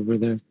went over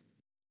there.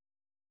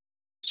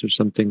 Is there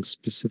something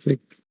specific?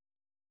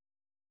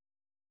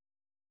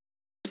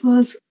 It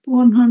was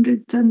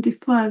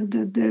 125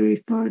 that they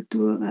referred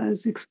to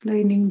as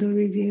explaining the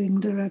reviewing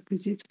the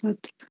requisites, but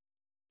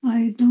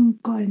I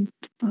don't quite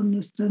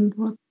understand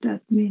what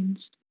that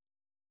means.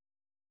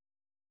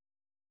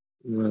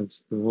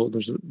 That's the whole.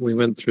 We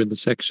went through the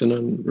section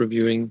on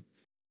reviewing.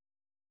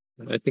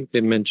 I think they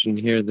mentioned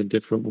here the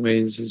different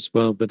ways as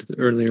well, but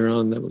earlier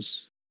on that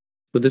was.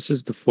 But this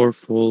is the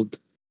fourfold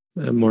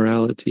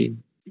morality,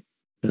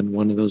 and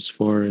one of those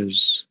four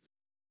is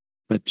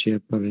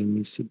Pacchya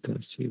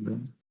Paramisita Siva,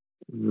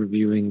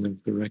 reviewing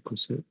of the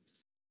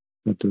requisites.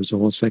 But there was a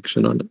whole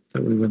section on it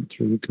that we went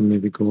through. We can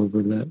maybe go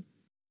over that.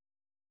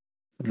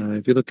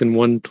 If you look in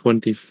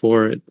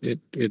 124,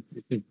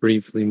 it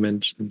briefly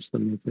mentions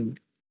them, I think.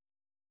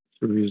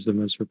 Reviews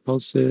them as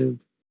repulsive.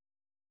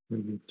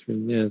 Maybe three,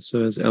 yeah,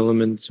 so as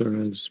elements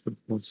or as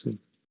repulsive.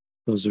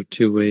 Those are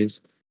two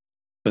ways.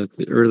 But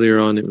earlier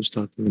on, it was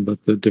talking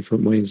about the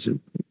different ways that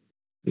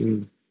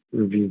you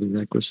review the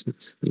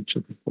requisites, each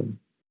of the four.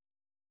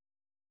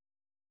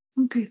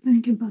 Okay,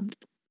 thank you, Band.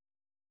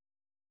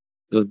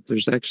 So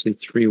there's actually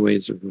three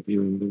ways of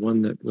reviewing. The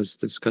one that was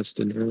discussed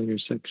in earlier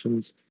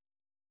sections,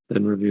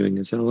 then reviewing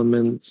as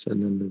elements,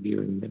 and then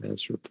reviewing it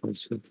as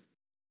repulsive.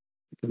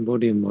 The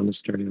Cambodian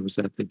monastery I was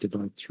at, they did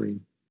all three.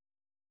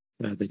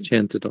 They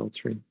chanted all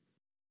three.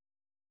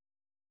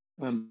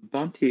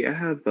 Bounty, I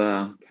have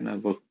kind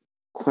of a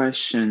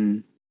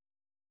question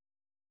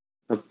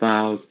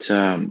about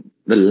the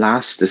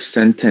last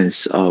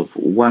sentence of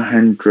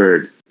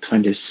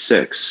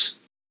 126.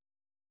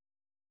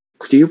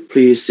 Could you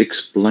please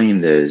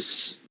explain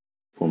this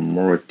for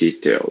more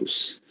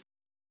details?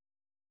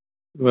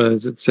 Well,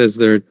 as it says,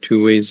 there are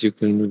two ways you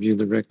can review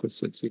the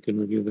requisites. You can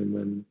review them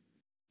when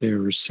they're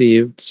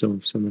received. So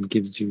if someone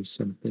gives you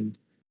something,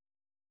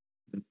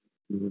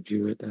 you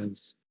review it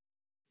as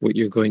what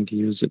you're going to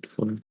use it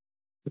for.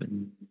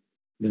 And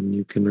then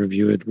you can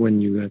review it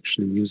when you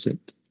actually use it.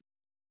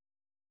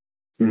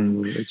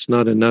 It's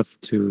not enough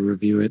to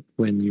review it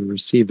when you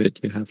receive it.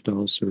 You have to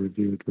also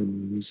review it when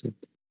you use it.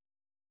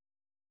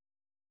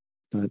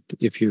 But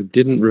if you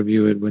didn't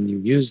review it when you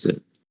used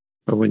it,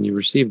 or when you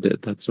received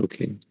it, that's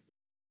okay.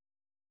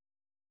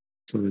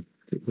 So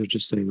we're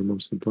just saying the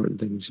most important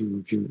thing is you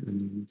review it when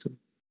you use it.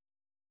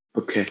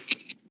 Okay.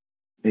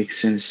 Makes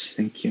sense.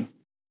 Thank you.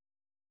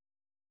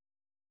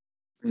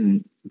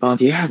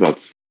 But you have a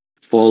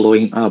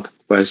following up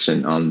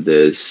question on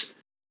this.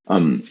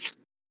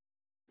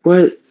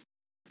 What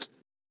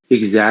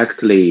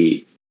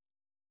exactly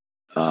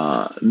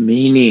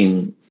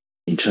meaning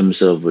in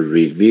terms of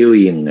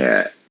reviewing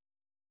it?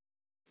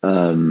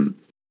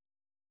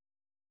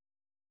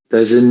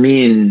 Does it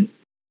mean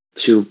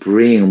to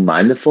bring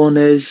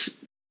mindfulness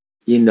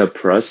in the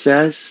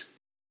process?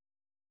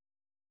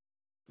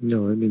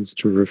 No, it means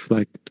to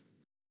reflect.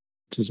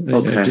 I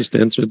Okay. just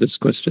answered this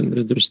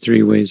question. There's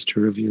 3 ways to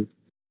review.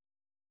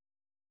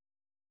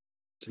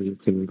 So you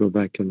can go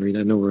back and read.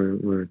 I know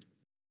we're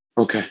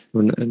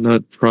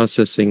not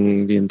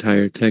processing the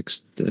entire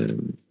text.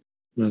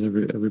 Not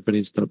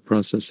everybody's not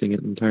processing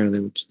it entirely,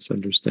 which is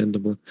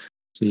understandable.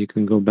 So you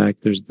can go back.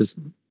 There's this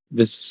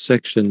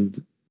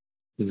section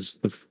is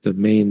the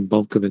main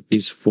bulk of it.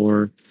 These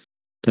 4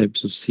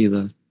 types of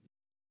sila.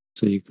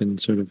 So you can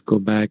sort of go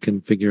back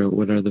and figure out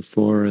what are the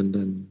 4 and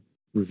then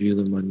review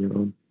them on your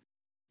own.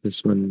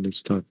 This one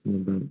is talking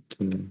about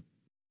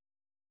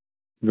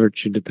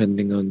virtue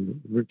dependent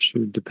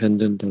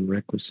on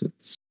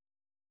requisites.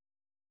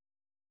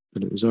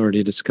 But it was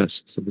already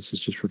discussed, so this is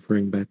just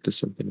referring back to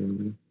something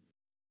earlier.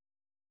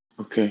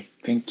 Okay,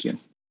 thank you.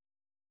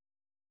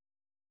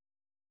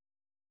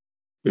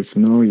 If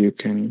no, you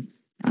can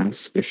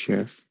ask if you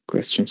have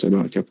questions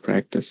about your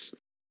practice,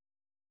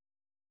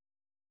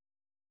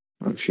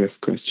 or if you have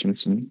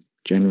questions in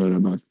general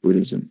about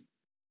Buddhism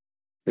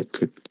that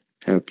could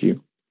help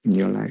you in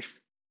your life.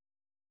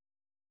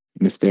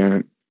 And if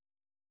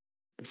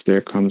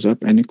there comes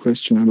up any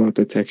question about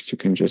the text, you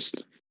can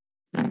just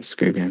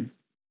ask again,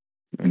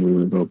 and we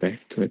will go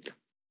back to it.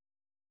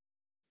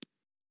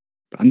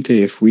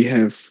 Bhante, if we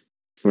have,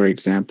 for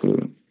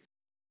example,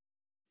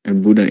 a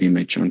Buddha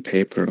image on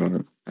paper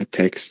or a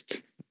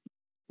text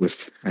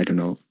with, I don't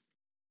know,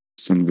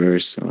 some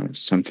verse or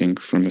something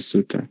from a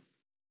sutta,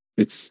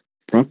 it's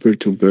proper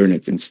to burn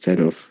it instead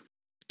of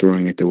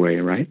throwing it away,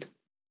 right?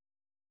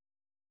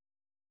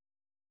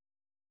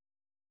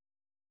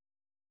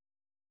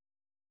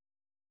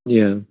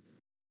 Yeah,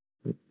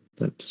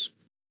 that's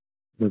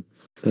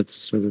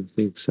sort of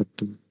the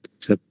accepted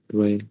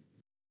way,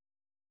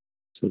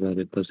 so that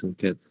it doesn't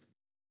get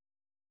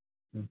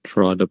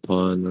trod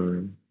upon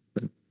or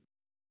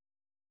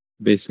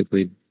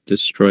basically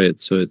destroy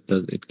it, so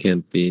it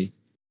can't be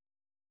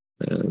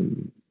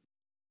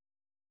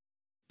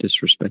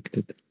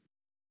disrespected.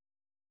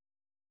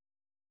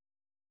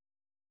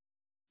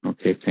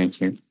 Okay,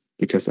 thank you.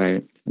 Because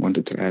I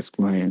wanted to ask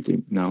why, and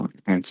you now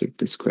answered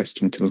this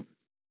question too.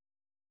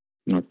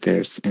 Not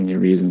there's any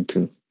reason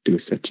to do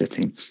such a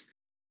thing.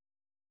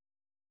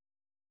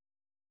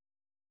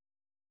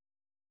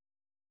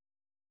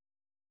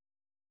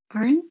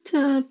 Aren't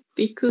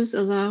bhikkhus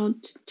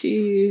allowed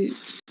to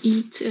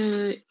eat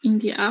in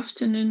the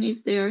afternoon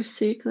if they are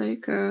sick?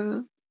 Like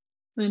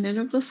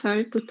Venerable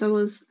Sariputta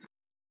was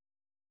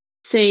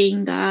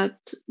saying that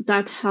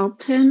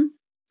helped him,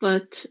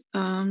 but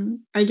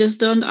I just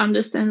don't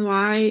understand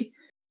why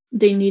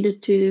they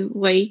needed to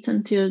wait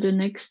until the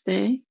next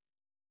day.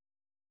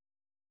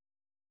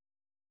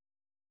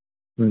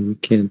 Well, you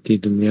can't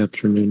eat in the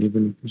afternoon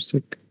even if you're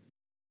sick.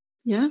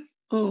 Yeah?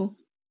 Oh.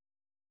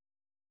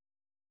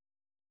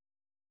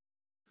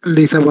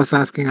 Lisa was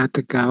asking at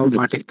the cow,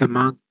 what if the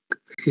monk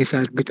is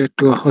admitted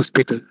to a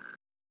hospital?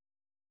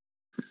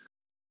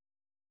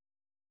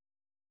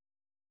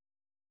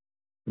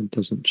 It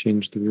doesn't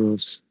change the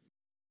rules.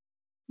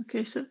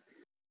 Okay, so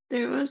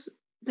there was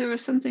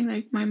something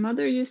like my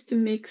mother used to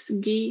mix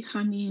ghee,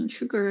 honey, and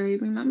sugar. I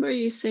remember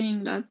you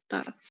saying that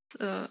that's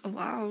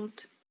allowed.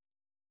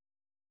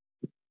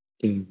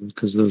 Yeah,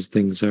 because those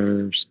things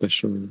are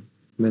special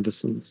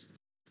medicines.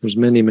 There's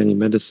many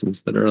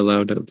medicines that are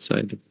allowed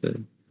outside of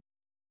the.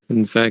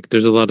 In fact,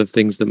 there's a lot of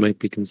things that might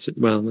be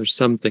considered. Well, there's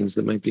some things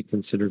that might be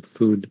considered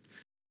food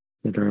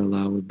that are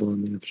allowable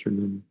in the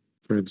afternoon.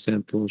 For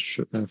example,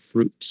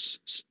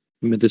 fruits,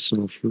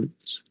 medicinal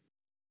fruits.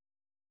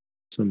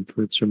 Some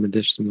fruits are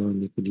medicinal,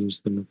 and you could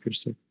use them if you're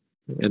sick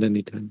at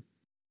any time.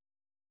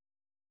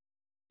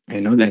 I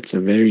know that's a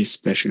very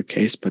special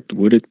case, but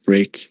would it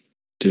break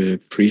the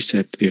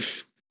precept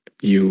if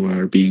you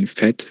are being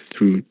fed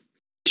through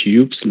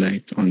tubes,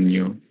 like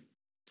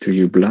through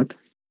your blood?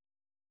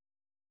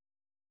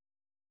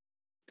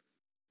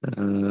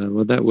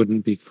 Well, that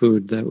wouldn't be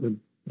food. That would,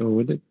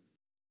 would it?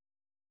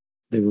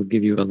 They will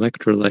give you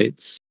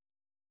electrolytes.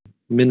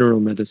 Mineral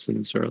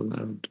medicines are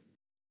allowed.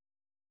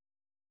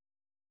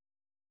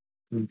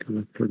 Like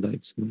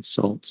electrolytes and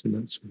salts and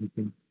that sort of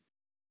thing.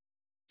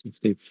 If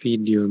they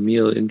feed you a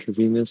meal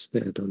intravenous, I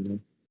don't know.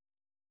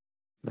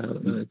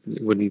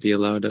 It wouldn't be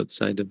allowed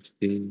outside of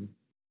the.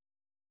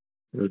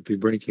 It would be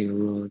breaking a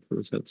rule if it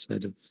was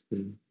outside of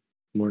the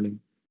morning.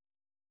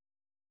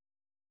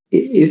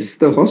 If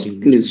the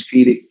hospital is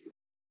feeding,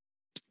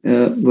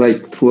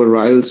 like through a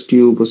Ryle's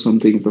tube or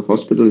something, if the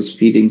hospital is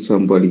feeding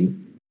somebody,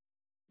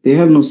 they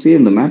have no say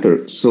in the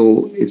matter.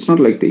 So it's not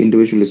like the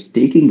individual is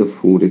taking the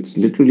food, it's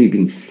literally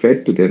being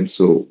fed to them.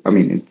 So, I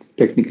mean, it's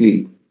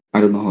technically, I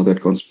don't know how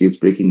that constitutes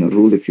breaking a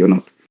rule if you're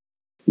not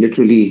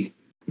literally,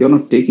 you're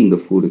not taking the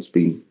food, it's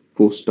being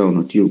forced down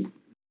a tube.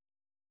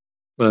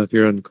 Well, if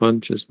you're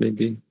unconscious,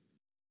 maybe.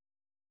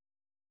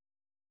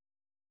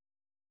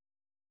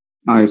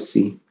 I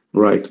see.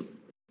 Right.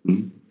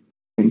 Thank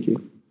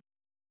you.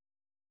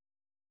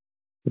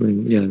 I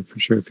mean, yeah, for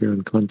sure. If you're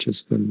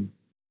unconscious, then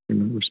you're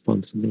not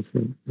responsible for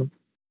it. No?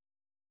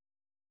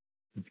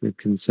 If you're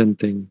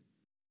consenting,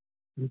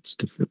 it's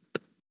different.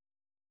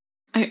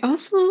 I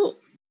also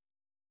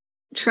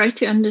try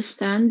to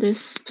understand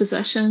this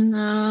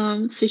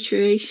possession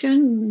situation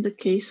in the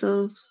case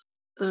of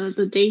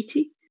the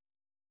deity,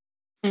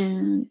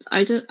 and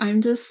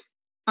I'm just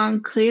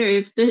unclear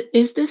if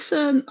is this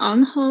an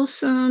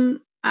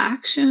unwholesome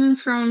action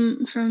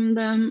from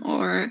them,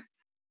 or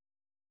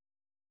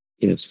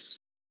Yes.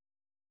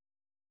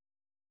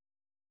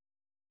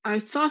 I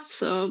thought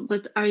so,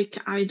 but I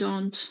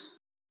don't.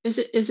 Is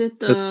it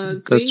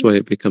the That's why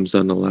it becomes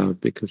unallowed,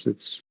 because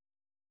it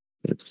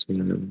was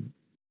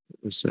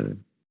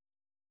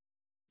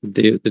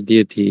the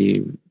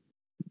deity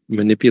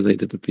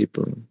manipulated the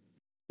people,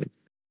 like,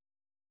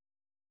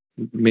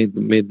 made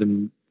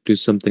them do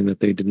something that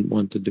they didn't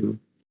want to do.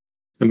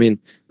 I mean,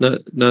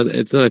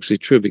 it's not actually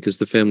true, because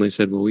the family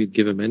said, well, we'd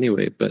give him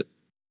anyway, but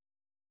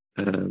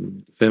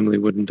the family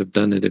wouldn't have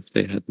done it if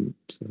they hadn't,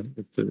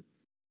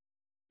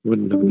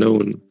 wouldn't have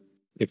known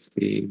if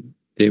the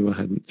Deva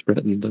hadn't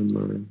threatened them,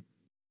 or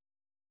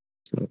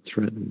it's not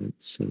threatened,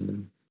 it's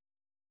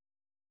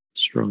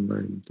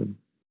strong-armed them.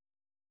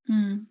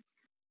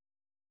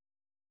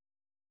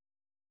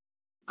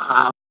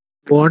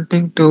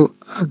 Wanting to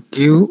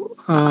give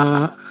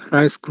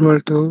rice gruel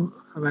to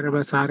Venerable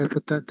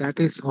Sariputta, that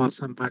is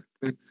awesome, but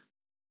when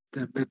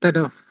the method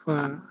of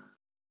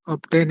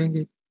obtaining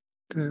it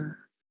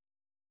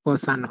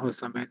was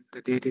unwholesome, and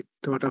the deity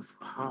thought of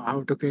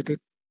how to get it,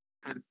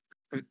 and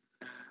when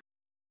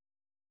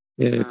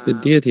if the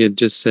deity had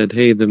just said,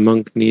 hey, the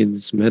monk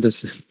needs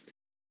medicine,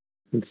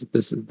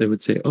 they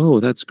would say, oh,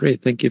 that's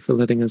great, thank you for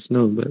letting us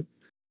know. But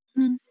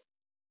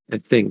I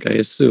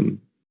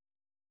assume,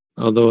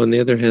 although on the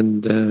other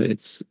hand,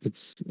 it's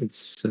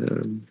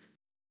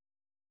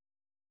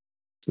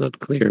not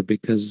clear,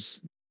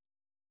 because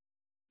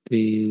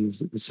the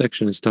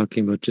section is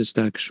talking about just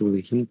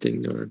actually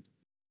hinting, or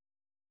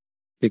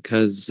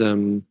because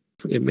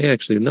it may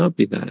actually not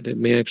be that. It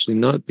may actually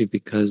not be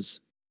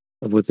because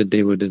of what the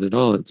Deva did at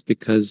all. It's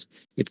because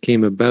it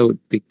came about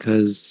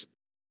because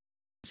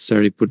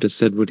Sariputta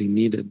said what he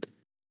needed,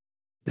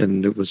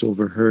 and it was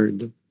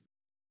overheard.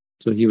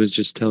 So he was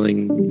just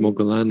telling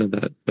Moggallana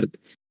that, but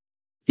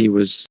he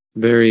was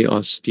very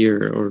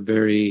austere, or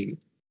very,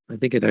 I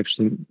think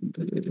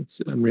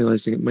I'm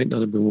realizing it might not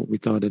have been what we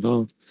thought at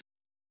all.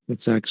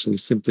 It's actually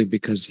simply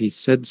because he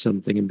said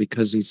something, and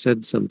because he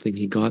said something,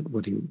 he got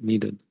what he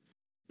needed.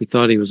 He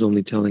thought he was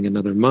only telling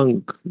another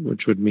monk,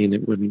 which would mean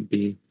it wouldn't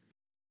be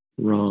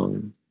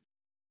wrong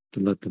to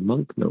let the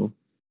monk know.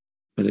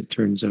 But it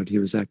turns out he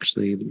was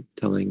actually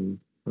telling,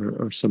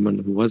 or someone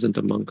who wasn't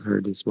a monk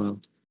heard as well,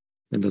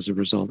 and as a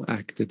result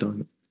acted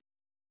on it.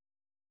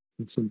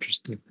 It's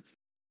interesting.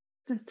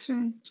 That's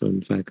right. So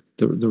in fact,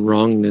 the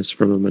wrongness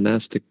from a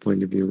monastic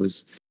point of view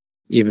was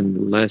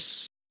even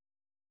less,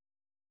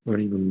 or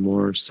even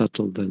more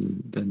subtle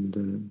than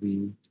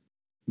the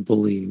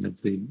bullying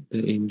of the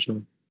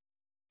angel.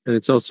 And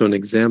it's also an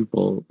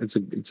example. It's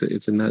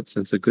in that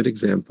sense a good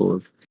example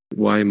of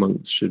why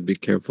monks should be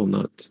careful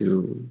not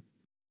to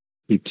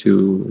be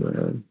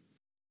too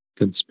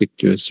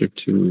conspicuous or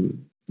too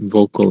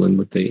vocal in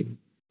what they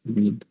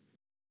mean,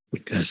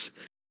 because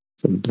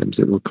sometimes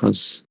it will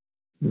cause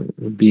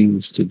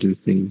beings to do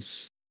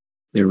things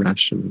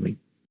irrationally.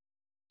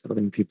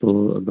 Telling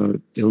people about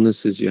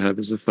illnesses you have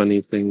is a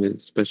funny thing,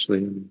 especially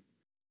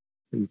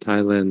in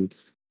Thailand.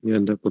 You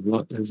end up with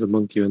as a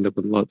monk, you end up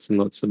with lots and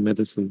lots of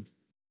medicines.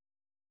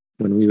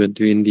 When we went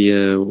to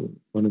India,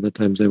 one of the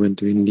times I went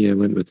to India, I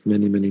went with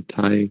many, many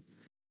Thai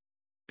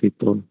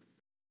people,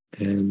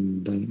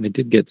 and I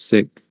did get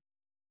sick.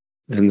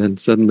 And then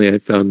suddenly I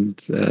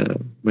found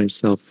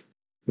myself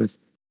with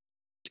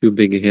 2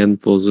 big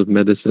handfuls of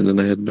medicine, and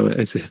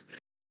I said,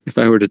 if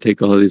I were to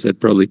take all of these, I'd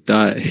probably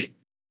die.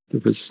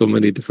 There was so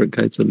many different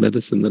kinds of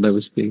medicine that I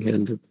was being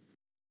handed.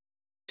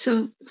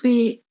 So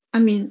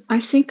I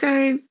think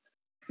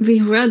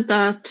we read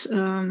that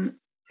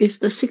if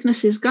the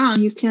sickness is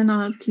gone, you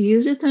cannot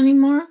use it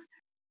anymore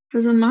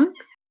as a monk.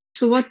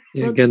 So what?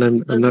 Yeah, again,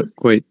 I'm not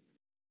quite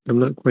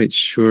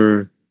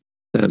sure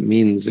that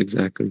means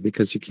exactly,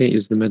 because you can't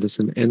use the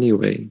medicine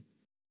anyway.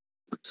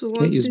 So you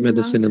can't use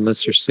medicine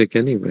unless you're sick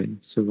anyway.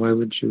 So why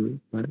would you?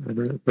 I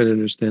don't quite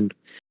understand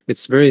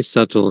It's very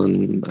subtle,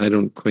 and I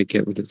don't quite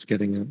get what it's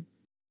getting at.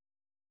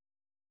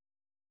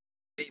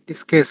 In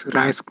this case,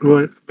 rice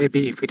gruel,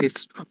 maybe if it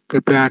is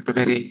prepared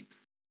very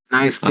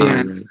nicely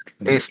and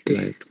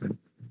tasty. Right.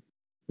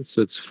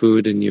 So it's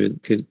food, and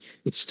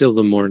it's still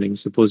the morning.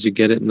 Suppose you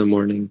get it in the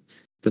morning,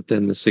 but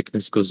then the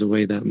sickness goes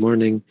away that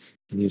morning,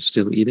 and you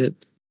still eat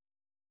it.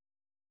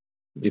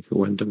 If it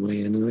went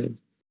away anyway,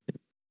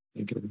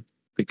 I get it.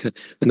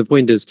 And the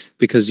point is,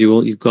 because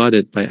you got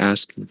it by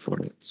asking for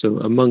it. So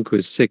a monk who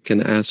is sick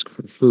can ask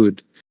for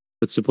food,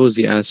 but suppose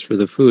he asks for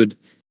the food,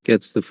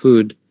 gets the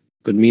food,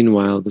 but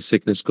meanwhile the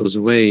sickness goes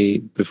away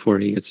before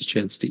he gets a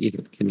chance to eat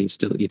it. Can he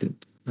still eat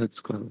it?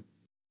 That's clever.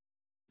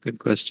 Good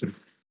question.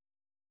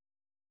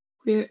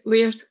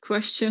 Weird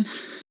question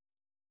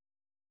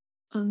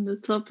on the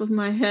top of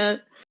my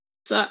head.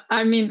 So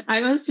I mean,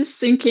 I was just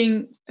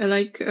thinking,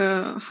 like,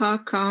 how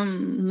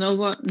come no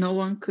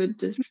one could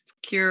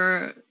just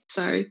cure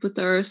Sariputta,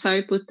 or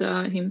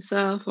Sariputta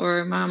himself,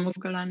 or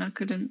Mahamoggallana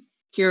couldn't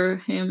cure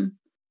him?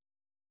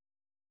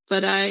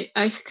 But I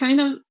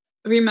kind of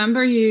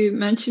remember you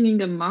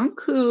mentioning a monk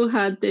who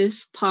had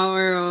this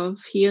power of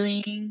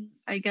healing,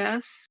 I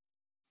guess,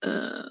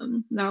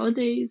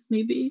 nowadays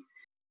maybe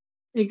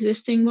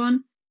existing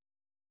one.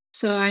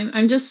 So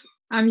I'm just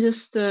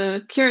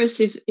curious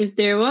if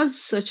there was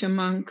such a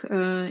monk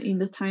in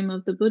the time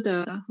of the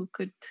Buddha who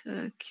could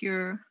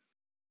cure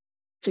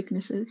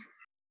sicknesses.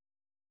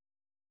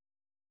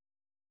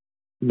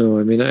 No,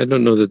 I mean, I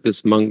don't know that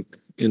this monk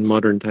in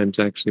modern times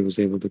actually was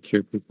able to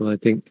cure people. I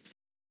think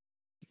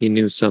he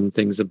knew some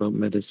things about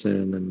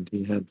medicine, and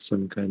he had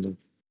some kind of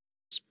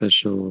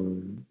special,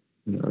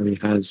 or he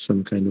has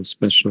some kind of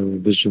special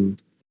vision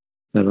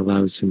that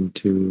allows him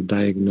to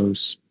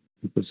diagnose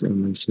people's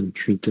illness and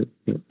treat it.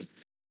 But it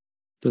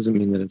doesn't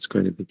mean that it's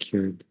going to be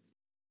cured.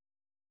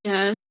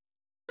 Yeah,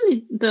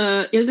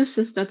 the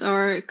illnesses that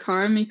are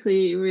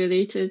karmically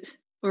related,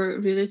 or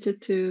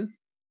related to,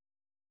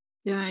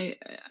 yeah,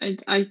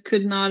 I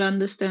could not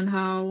understand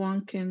how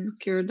one can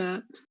cure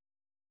that.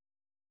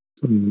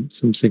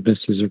 Some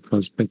sicknesses are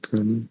caused by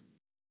karma.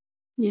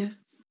 Yes.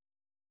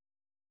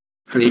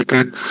 You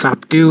can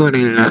subdue an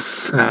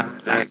illness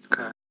by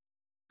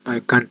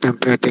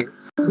contemplating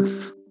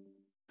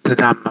the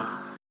Dhamma.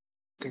 I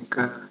think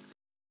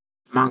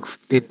monks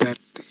did that,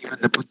 even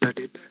the Buddha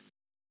did that.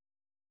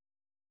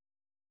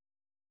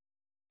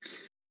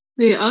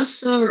 We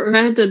also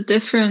read a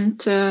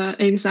different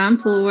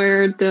example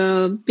where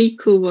the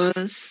bhikkhu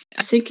was,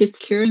 I think it's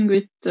curing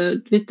with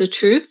the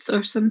truth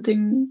or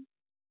something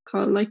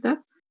called like that.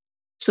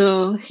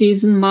 So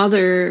his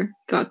mother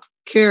got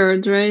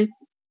cured, right?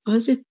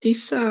 Was it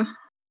Tissa?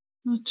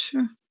 Not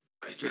sure.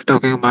 You're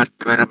talking about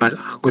Venerable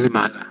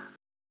Angulimala.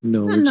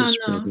 No,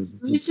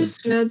 We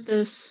just read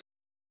this.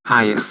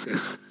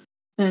 Yes.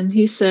 And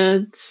he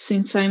said,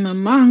 since I'm a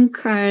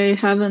monk, I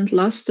haven't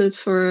lusted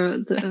for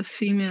the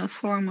female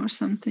form or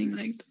something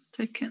like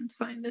that. I can't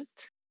find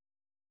it.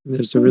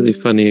 There's a really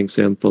funny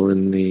example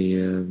in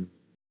the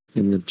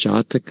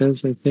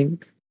Jatakas, I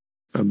think,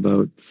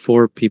 about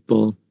 4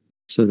 people.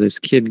 So this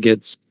kid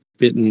gets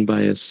bitten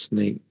by a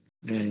snake,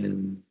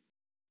 and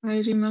I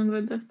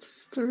remember that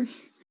story.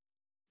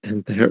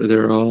 And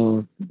they're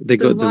all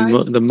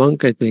the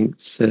monk, I think,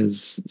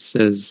 says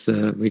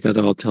we got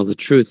to all tell the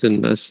truth,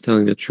 and us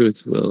telling the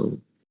truth will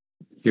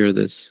cure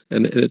this.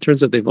 And it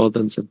turns out they've all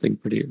done something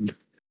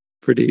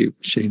pretty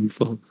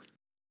shameful,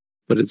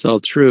 but it's all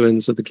true,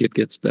 and so the kid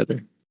gets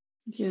better.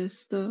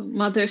 Yes, the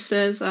mother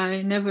says,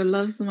 I never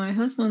loved my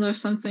husband or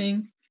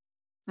something.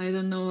 I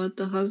don't know what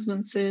the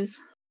husband says.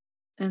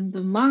 And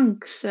the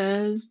monk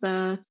says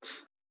that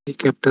he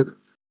kept a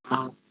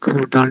monk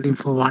who only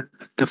for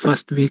the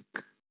first week,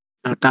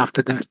 not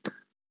after that.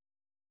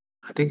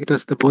 I think it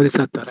was the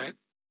Bodhisattva, right?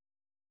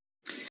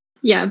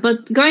 Yeah,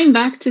 but going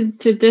back to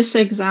this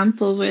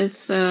example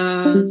with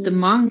the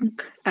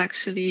monk,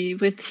 actually,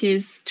 with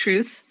his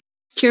truth,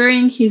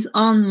 curing his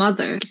own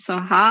mother. So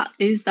how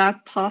is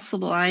that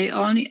possible?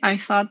 I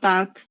thought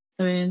that,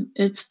 I mean,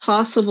 it's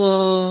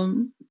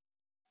possible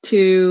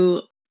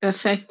to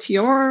affect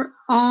your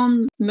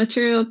own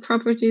material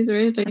properties,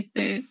 right? Like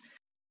the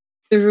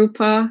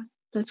rupa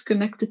that's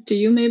connected to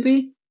you,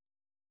 maybe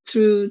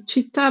through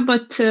chitta,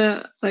 but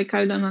like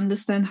I don't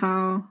understand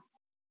how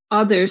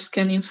others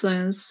can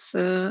influence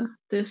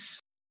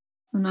this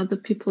on other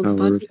people's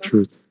power body. Of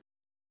truth.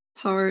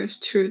 Power of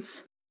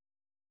truth,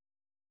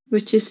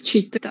 which is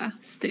chitta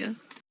still,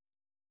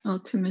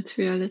 ultimate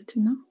reality,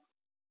 no?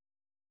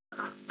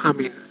 I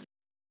mean,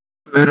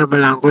 Venerable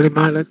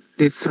Angulimala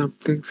did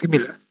something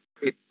similar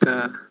with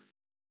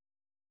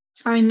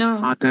I know.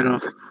 mother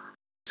of. In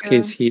this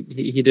case,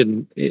 he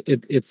didn't.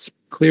 It's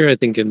clear, I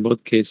think, in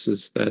both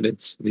cases that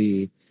it's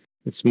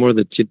more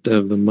the chitta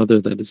of the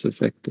mother that is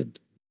affected.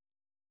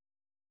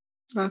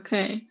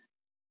 Okay.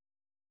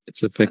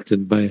 It's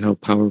affected by how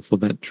powerful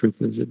that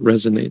truth is. It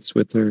resonates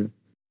with her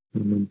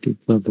on a deep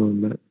level,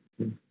 and that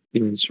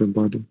heals her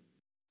body.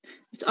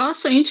 It's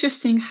also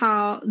interesting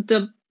how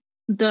the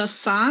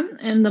son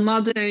and the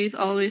mother is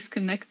always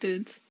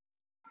connected,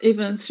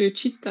 even through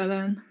chitta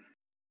then.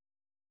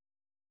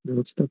 No,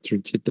 it's not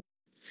through citta.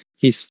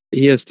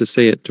 He has to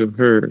say it to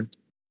her.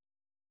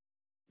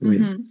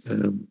 Wait,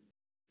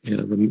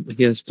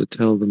 he has to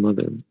tell the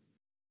mother.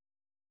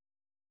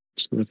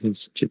 It's not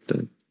his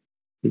citta.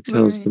 He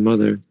tells the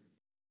mother,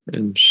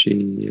 and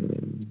she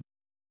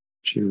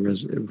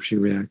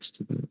reacts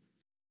to that.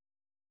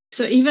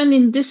 So even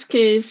in this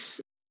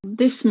case,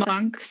 this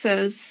monk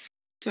says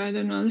to, I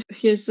don't know,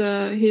 his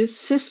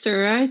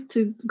sister, right,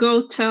 to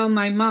go tell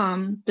my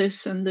mom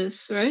this and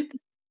this, right?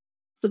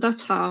 So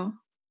that's how.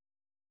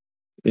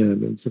 Yeah,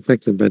 but it's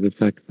affected by the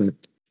fact that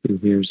he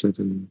hears it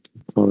in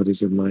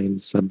qualities of mind,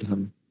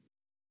 sadha,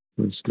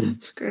 mostly.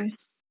 That's great.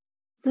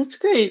 That's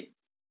great.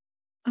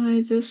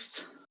 I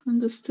just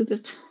understood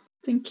it.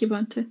 Thank you,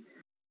 Bante.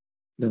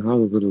 Now, how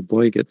the little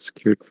boy gets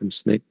cured from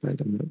snake bite,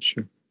 I'm not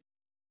sure.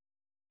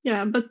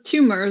 Yeah, but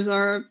tumors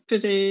are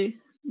pretty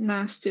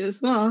nasty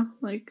as well.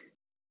 Like,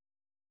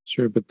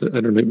 sure, but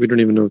I don't know. We don't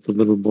even know if the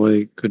little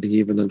boy could he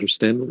even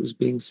understand what was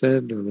being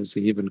said, or was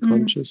he even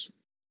conscious?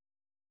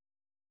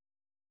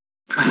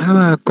 I have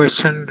a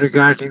question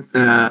regarding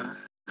the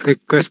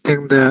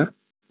requesting the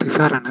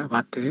Tisarana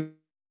Bhante.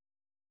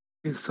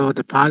 So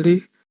the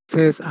Pali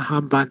says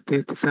Aham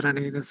Bhante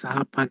Tisaranena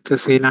Saha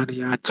Panchasilani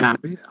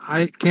Yachami.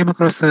 I came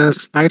across a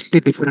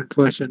slightly different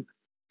version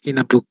in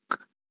a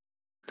book.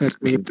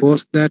 Let me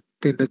post that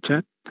in the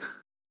chat.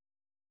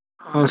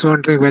 I was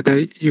wondering whether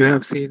you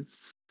have seen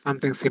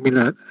something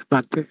similar,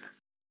 Bhante.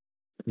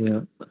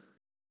 Yeah,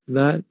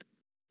 that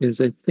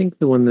is, I think,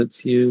 the one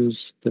that's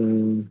used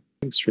in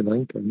Sri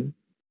Lanka. No?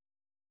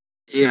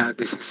 Yeah,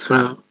 this is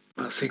from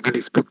a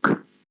Sinhalese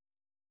book.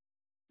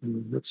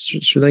 That's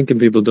Sri Lankan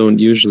people don't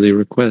usually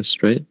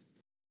request, right?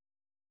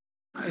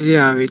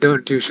 Yeah, we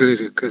don't usually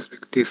request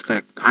because it's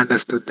like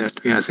understood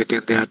that we are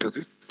sitting there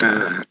to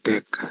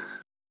take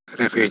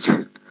refuge.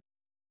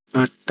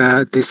 But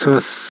this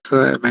was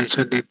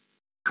mentioned in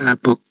a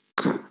book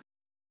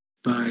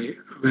by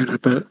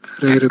Venerable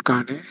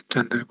Rerukane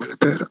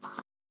Chandavimalathera.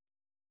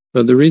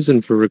 Well, the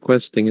reason for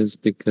requesting is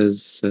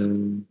because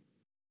I'm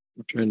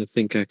trying to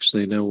think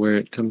actually now where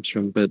it comes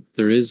from, but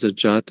there is a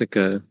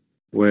Jataka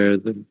where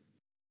the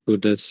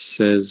Buddha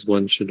says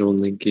one should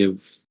only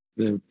give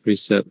the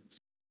precepts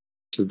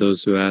to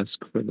those who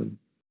ask for them.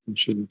 You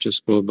shouldn't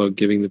just go about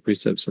giving the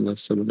precepts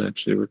unless someone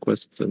actually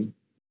requests them.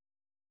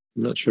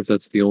 I'm not sure if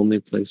that's the only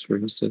place where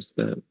he says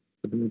that,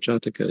 but in the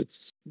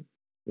Jataka,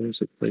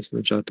 there's a place in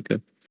the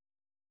Jataka,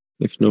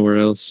 if nowhere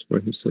else,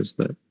 where he says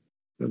that.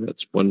 And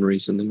that's one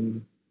reason,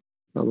 and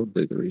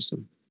probably the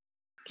reason.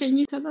 can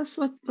you tell us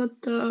what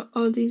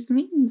all these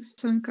means,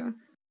 Sanka?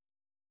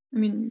 I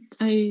mean,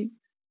 I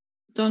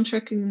don't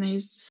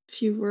recognize a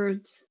few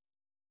words.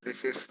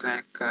 This is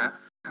like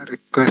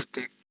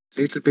requesting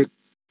a little bit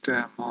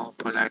more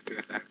politely,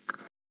 like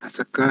as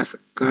a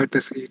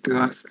courtesy to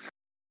us,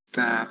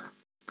 the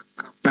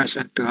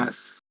compassion to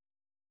us,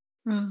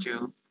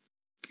 to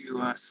give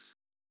us.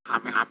 I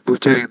mean, I'm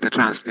butchering the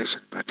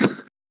translation, but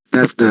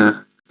that's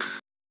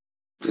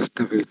just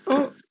the way.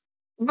 Oh,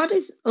 what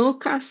is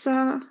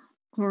okasa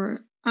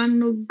or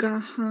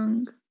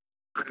anugahang?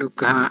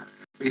 Anugaha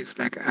means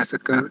like as a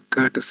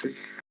courtesy.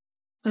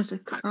 As a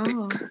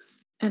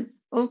and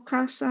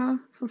okasa,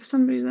 for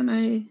some reason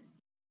I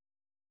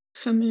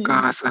familiar.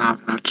 Kasa,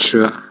 I'm not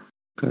sure.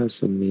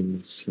 Kasa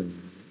means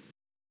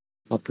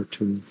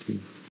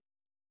opportunity.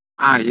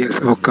 Yes,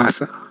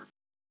 okasa.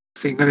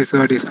 Sinhalese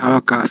word is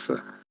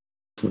avakasa.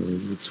 So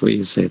that's what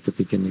you say at the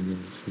beginning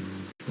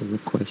of a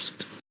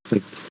request. It's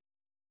like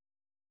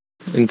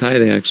in Thai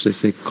they actually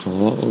say "Kha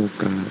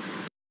okat."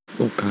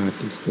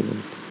 Okat is the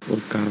word.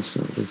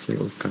 Okasa, they say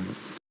okat.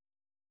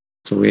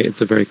 So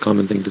it's a very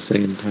common thing to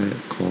say in Thai.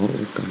 Kha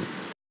okat.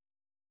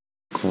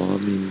 Kha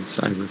means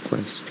I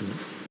request, or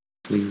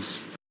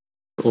please.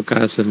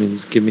 Okasa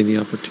means give me the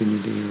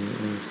opportunity,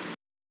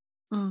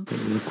 or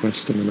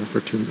requesting an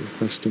opportunity,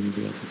 requesting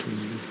the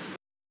opportunity.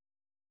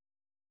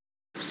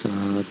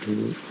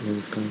 Sadhu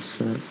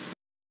okasa.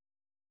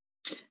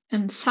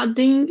 And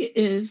sadding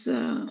is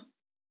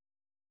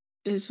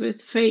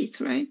with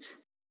faith, right?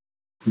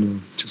 No,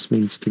 it just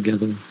means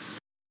together.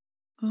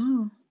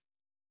 Oh.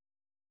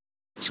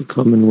 It's a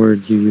common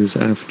word you use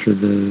after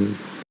the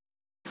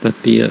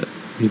tatiya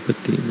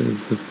vibhati,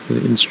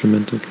 the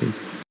instrumental case.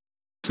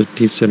 So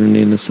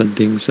tisaranena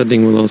sadding.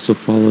 Sadding will also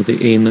follow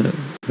the ena,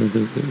 or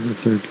the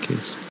third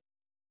case.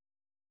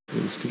 It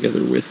means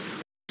together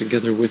with,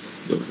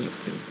 though that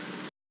thing.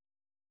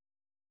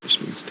 Just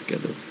means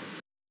together.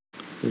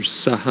 There's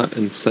saha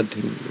and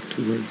sadding, the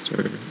two words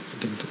are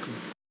identical.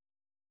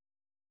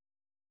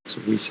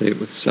 So we say it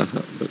with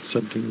saha, but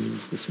sadding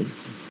means the same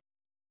thing.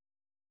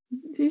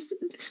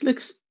 This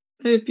looks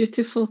very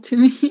beautiful to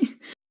me.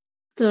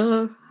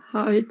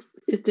 How it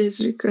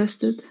is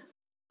requested.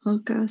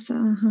 Okasa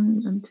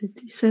aham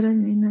antiti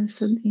saranena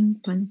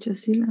sadding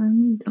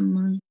panchasilani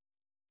dhammang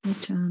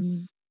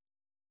vachami.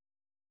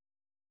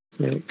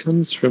 Yeah, it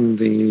comes from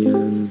the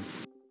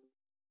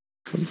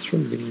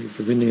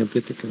Vinaya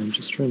Pitaka. I'm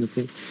just trying to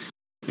think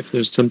if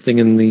there's something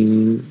in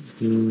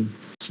the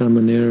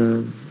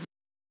Samanera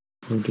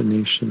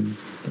ordination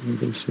that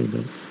they say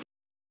that.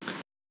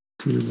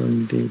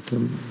 I'm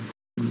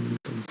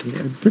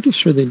pretty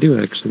sure they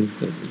do actually.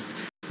 But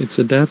it's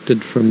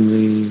adapted from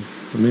the,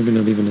 or maybe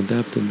not even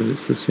adapted, but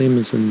it's the same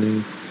as in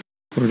the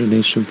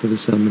ordination for the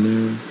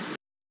Samanera.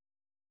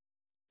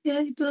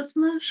 Yeah, it was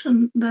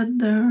mentioned that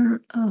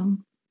there are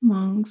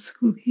monks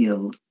who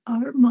heal.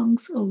 Are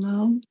monks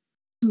allowed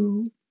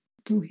to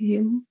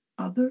heal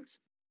others?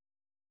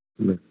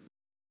 No.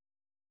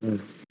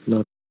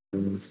 Not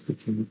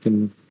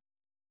speaking.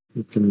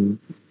 You can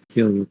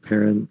heal your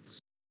parents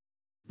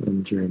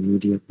and your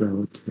immediate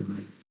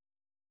relatives,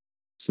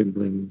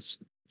 siblings,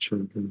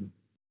 children.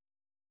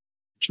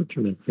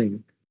 Children, I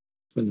think.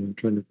 I'm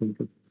trying to think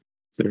of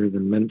if they're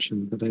even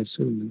mentioned, but I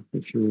assume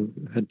if you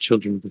had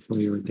children before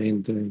you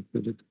ordained, they're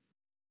included.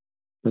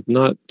 But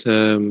not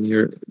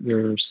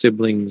your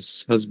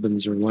siblings,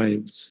 husbands, or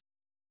wives.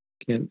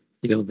 Can't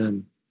heal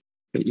them.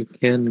 But you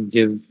can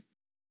give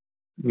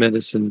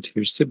medicine to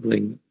your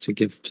sibling to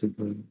give to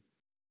the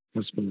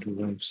husband or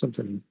wife,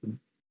 something like that.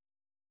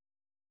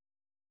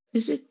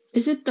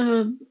 Is it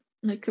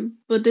like a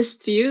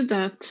Buddhist view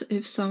that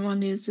if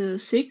someone is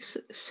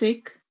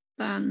sick,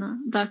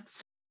 then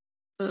that's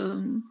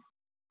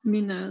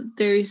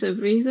there is a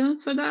reason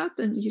for that,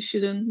 and you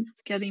shouldn't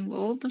get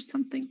involved or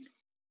something?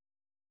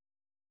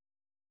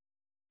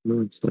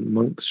 No, it's that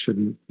monks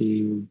shouldn't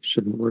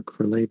work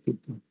for lay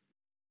people.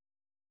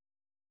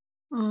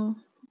 Oh,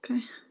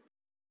 okay.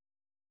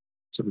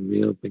 It's a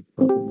real big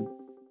problem.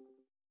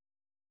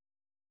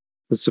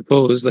 But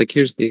suppose, like,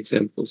 here's the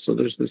example. So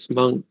there's this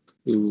monk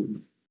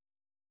who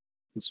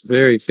is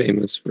very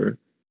famous for,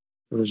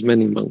 well, there's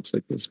many monks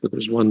like this, but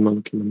there's one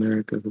monk in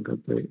America who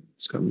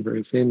has gotten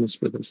very famous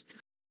for this.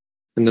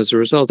 And as a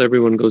result,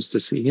 everyone goes to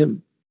see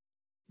him.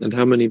 And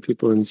how many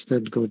people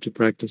instead go to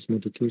practice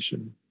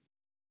meditation?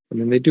 I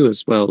mean, they do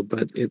as well,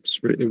 but it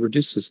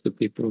reduces the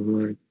people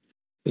who are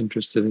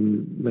interested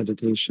in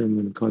meditation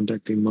and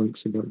contacting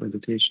monks about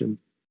meditation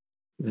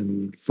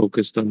and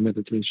focused on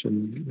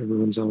meditation.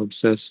 Everyone's all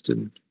obsessed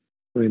and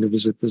going to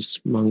visit this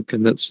monk,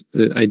 and that's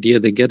the idea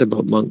they get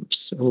about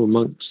monks. Oh,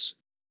 monks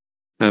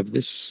have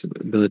this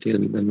ability,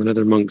 and when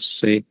other monks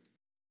say,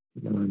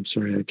 "No, I'm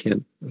sorry, I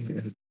can't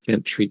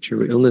treat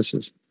your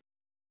illnesses,"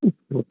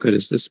 what good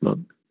is this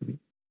monk?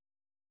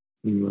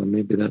 Meanwhile,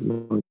 maybe that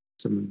monk has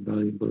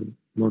some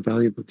more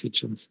valuable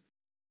teachings.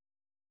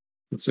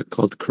 It's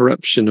called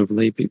corruption of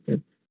lay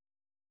people.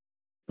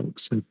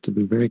 Monks have to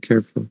be very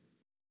careful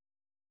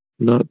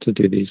not to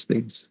do these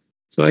things.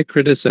 So I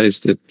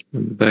criticized it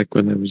back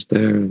when I was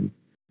there, and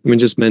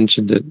just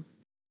mentioned it,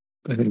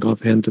 I think,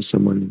 offhand to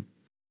someone.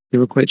 They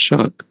were quite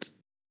shocked.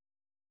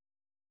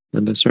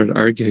 And I started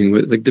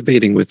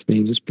debating with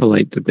me, just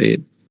polite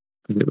debate.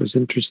 And it was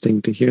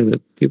interesting to hear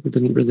that people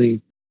didn't really,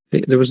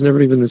 there was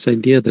never even this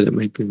idea that it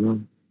might be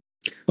wrong.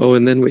 Oh,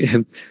 and then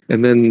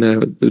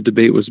the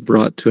debate was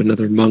brought to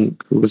another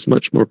monk who was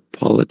much more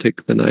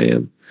politic than I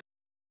am,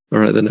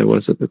 or than I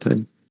was at the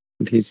time.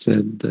 And he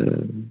said,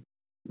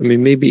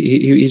 maybe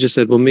he just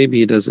said, well, maybe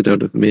he does it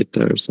out of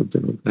metta or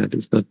something like that.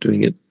 He's not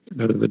doing it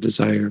out of a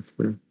desire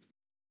for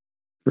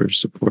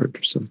support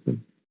or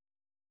something.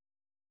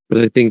 But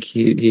I think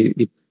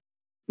he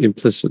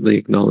implicitly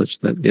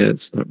acknowledged that, yeah,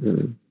 it's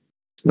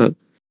not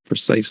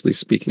precisely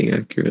speaking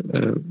accurate.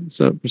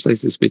 It's not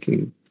precisely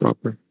speaking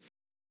proper.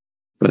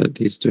 But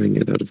he's doing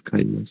it out of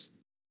kindness.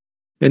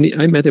 And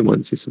I met him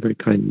once. He's a very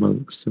kind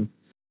monk, so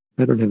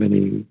I don't have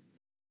any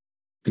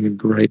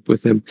gripe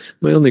with him.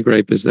 My only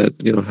gripe is that,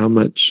 how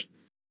much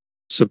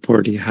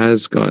support he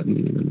has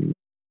gotten and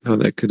how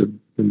that could have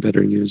been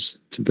better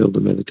used to build a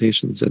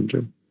meditation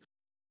center.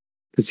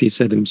 Because he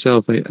said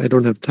himself, I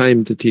don't have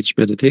time to teach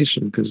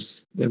meditation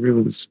because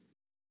everyone's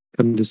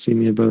come to see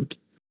me about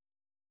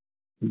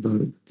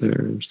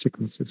their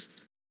sicknesses.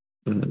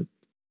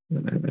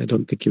 I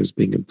don't think he was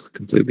being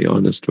completely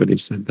honest when he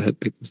said that,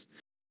 because,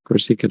 of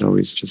course, he could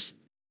always just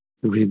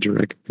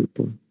redirect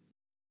people.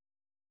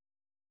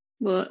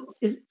 Well,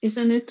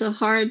 isn't it a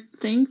hard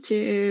thing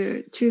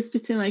to choose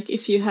between, like,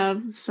 if you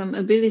have some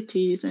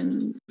abilities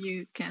and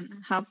you can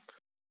help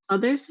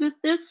others with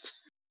it,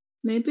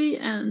 maybe,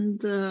 and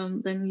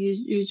then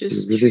you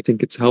just... Do you really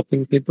think it's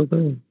helping people,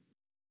 though?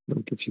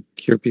 Like, if you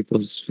cure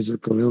people's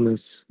physical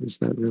illness, is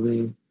that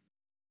really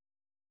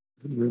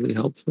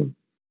helpful?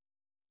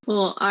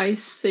 Well, I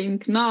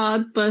think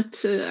not,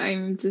 but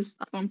I'm just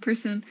one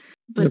person.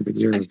 But,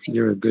 yeah, but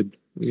you're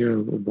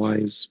a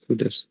wise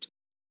Buddhist.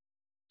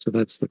 So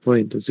that's the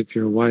point, is if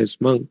you're a wise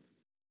monk,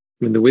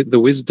 I mean, the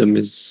wisdom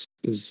is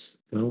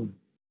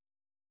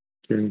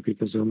curing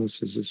people's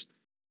illnesses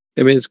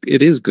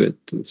it is good.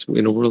 It's,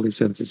 in a worldly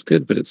sense, it's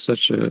good, but it's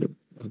such a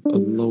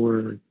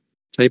lower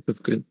type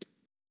of good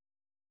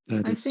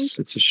that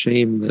it's a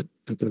shame that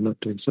they're not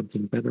doing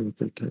something better with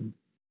their time.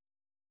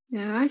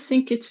 Yeah, I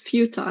think it's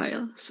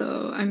futile.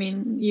 So,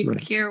 you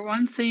cure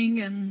one thing,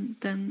 and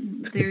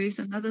then there is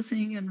another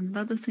thing,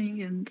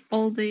 and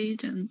old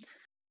age, and...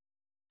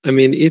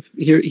 if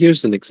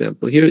here's an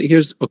example.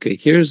 Here's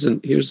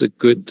a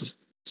good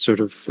sort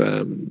of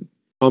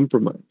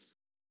compromise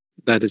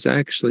that is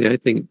actually, I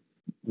think,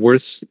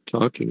 worth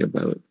talking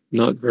about.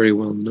 Not very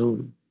well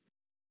known.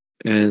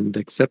 and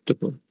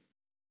acceptable.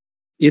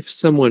 If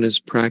someone is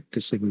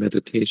practicing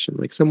meditation,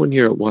 like someone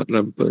here at Wat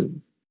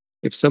Lampung,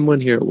 if someone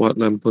here at Wat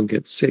Lampung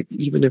gets sick,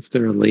 even if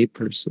they're a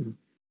layperson,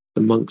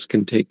 the monks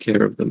can take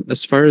care of them.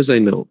 As far as I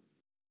know,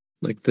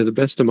 like to the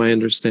best of my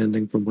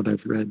understanding from what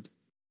I've read,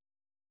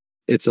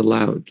 it's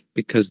allowed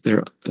because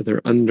they're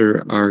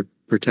under our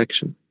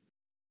protection.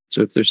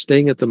 So if they're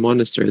staying at the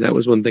monastery, that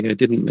was one thing I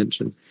didn't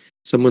mention.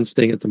 Someone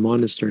staying at the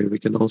monastery, we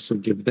can also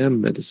give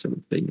them medicine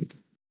if they need it.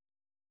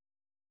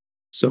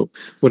 So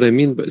what I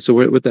mean, so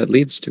what that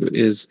leads to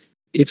is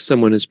if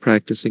someone is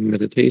practicing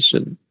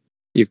meditation,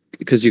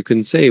 because you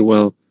can say,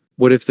 well,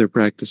 what if they're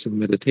practicing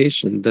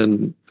meditation?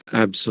 Then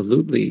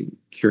absolutely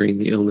curing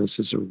the illness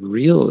is a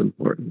real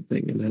important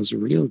thing and has a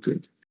real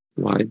good.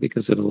 Why?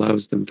 Because it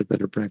allows them to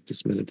better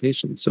practice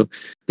meditation. So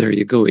there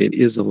you go. It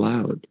is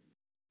allowed.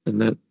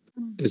 And that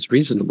is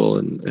reasonable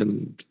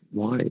and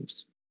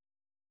wise.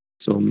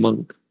 So a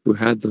monk who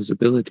had those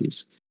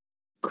abilities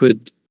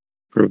could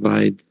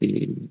provide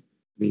the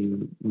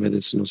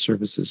medicinal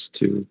services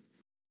to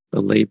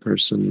a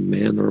layperson,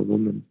 man or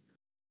woman,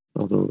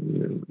 although,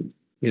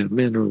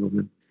 man or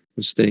woman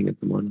who's staying at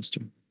the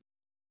monastery,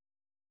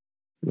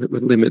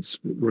 with limits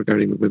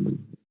regarding the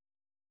women,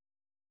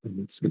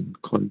 limits in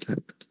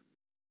contact.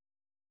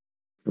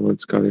 I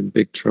once got in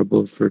big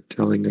trouble for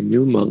telling a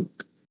new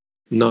monk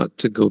not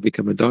to go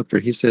become a doctor.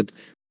 He said,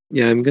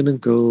 yeah, I'm going to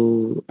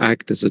go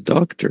act as a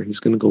doctor. He's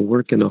going to go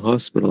work in a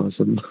hospital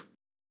as a monk.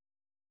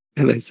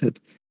 And I said,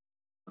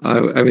 I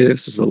mean,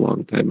 this is a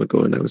long time ago,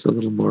 and I was a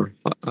little more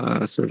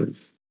sort of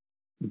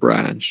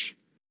brash.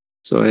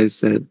 So I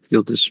said,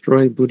 you'll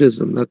destroy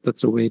Buddhism.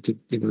 That's a way to,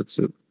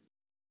 it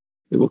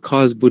will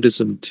cause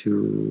Buddhism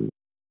to,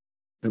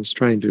 I was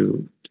trying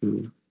to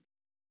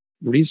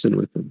reason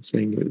with them,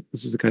 saying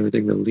this is the kind of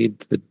thing that will lead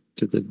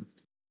to the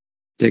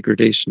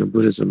degradation of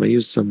Buddhism. I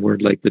used some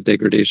word like the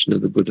degradation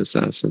of the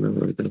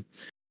Buddhasasana or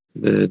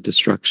the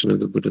destruction of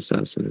the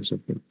Buddhasasana or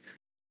something.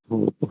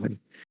 Oh boy.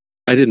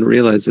 I didn't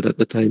realize it at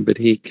the time, but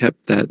he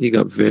kept that. He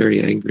got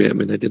very angry at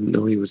me, and I didn't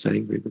know he was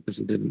angry because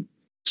he didn't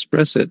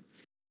express it.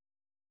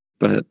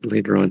 But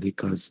later on, he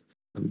caused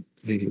a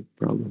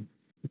problem.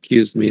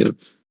 Accused me of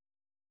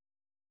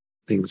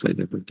things I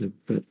never did,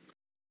 but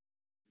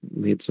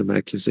made some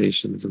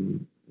accusations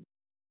and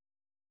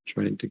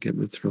tried to get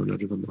me thrown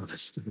out of the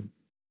monastery.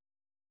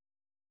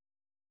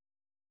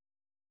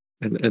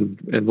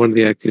 And one of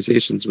the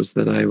accusations was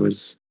that I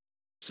was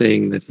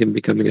saying that him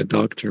becoming a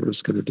doctor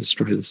was going to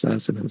destroy the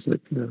sasana. I was like,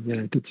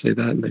 yeah, I did say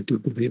that, and I do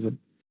believe it.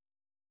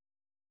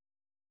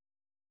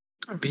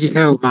 We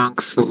have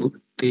monks who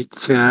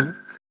teach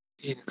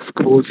in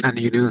schools and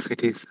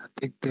universities. I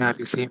think they are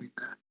receiving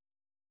a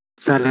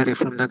salary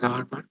from the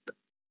government.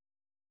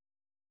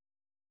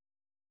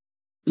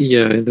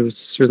 Yeah, there was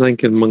a Sri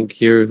Lankan monk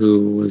here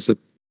who was a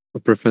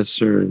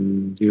professor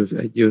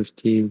at U of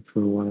T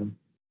for a while,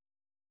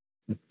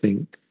 I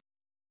think.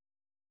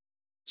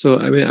 So,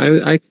 I mean,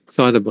 I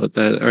thought about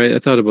that, or I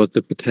thought about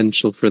the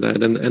potential for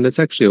that, and it's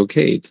actually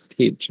okay to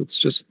teach. It's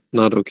just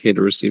not okay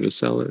to receive a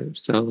salary.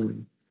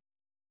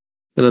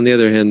 And on the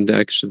other hand,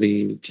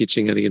 actually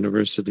teaching at a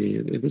university,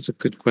 it is a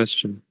good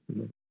question.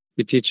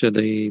 You teach at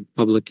a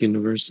public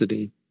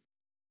university,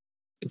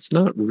 it's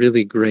not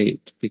really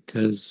great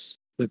because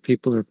the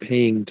people are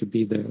paying to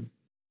be there.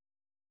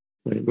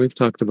 Right? We've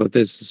talked about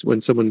this. Is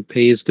when someone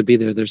pays to be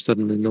there, they're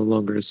suddenly no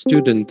longer a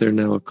student; they're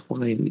now a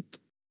client.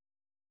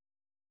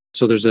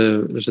 So there's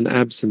an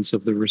absence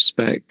of the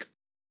respect,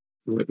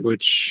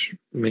 which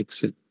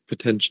makes it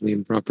potentially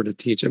improper to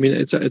teach. I mean,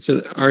 it's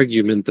an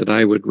argument that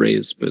I would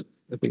raise, but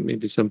I think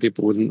maybe some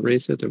people wouldn't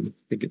raise it. I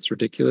think it's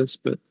ridiculous,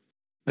 but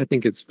I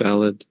think it's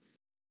valid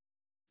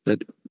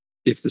that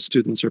if the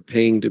students are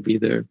paying to be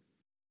there,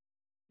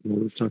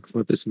 we've talked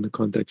about this in the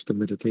context of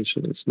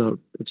meditation. It's not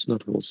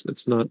wholesome.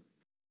 It's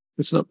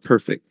not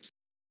perfect.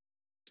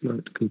 It's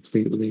not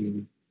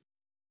completely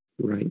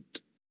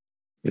right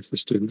if the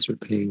students are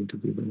paying to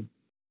be there.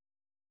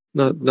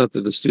 Not that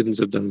the students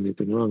have done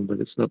anything wrong, but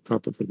it's not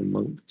proper for the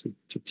monk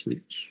to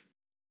teach.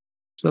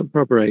 It's not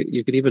proper.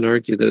 You could even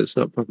argue that it's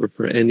not proper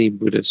for any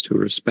Buddhist who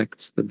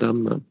respects the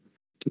Dhamma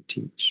to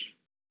teach,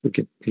 to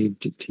get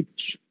paid to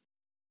teach.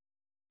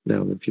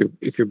 Now,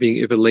 if a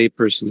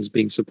layperson is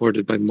being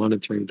supported by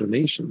monetary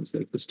donations,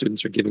 like the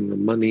students are giving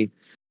them money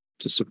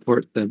to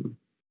support them,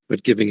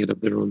 but giving it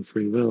of their own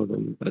free will,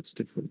 then that's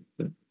different.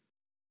 But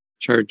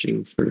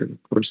charging for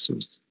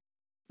courses,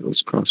 that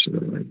was crossing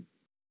the line,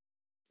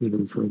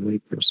 even for a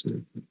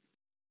layperson.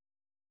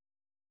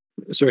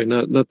 Sorry,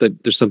 not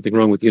that there's something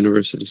wrong with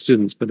university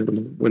students, but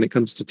when it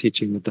comes to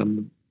teaching the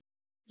Dhamma.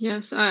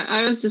 Yes,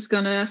 I was just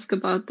going to ask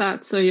about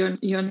that. So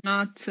you're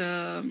not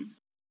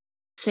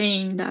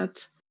saying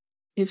that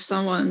if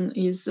someone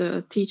is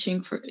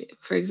teaching, for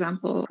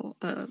example,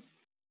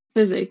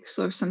 physics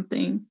or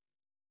something,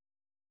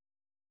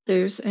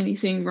 there's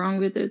anything wrong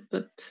with it.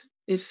 But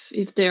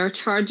if they are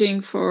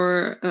charging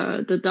for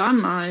the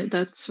Dhamma,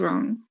 that's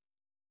wrong.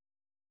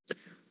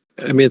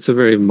 I mean, it's a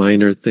very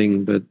minor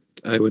thing, but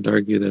I would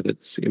argue that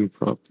it's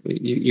improper.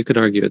 You could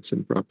argue it's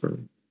improper.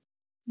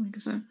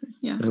 Exactly.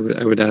 Yeah.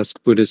 I would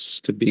ask Buddhists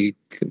to be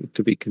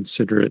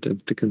considerate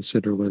and to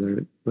consider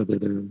whether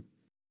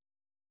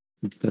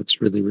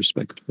that's really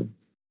respectful.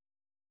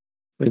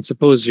 I mean,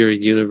 suppose you're a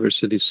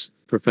university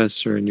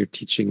professor and you're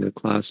teaching a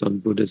class on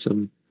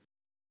Buddhism.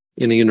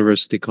 In a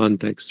university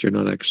context, you're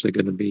not actually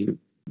going to be.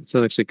 It's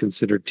not actually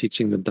considered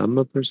teaching the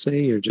Dhamma per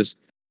se. You're just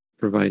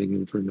providing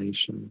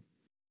information.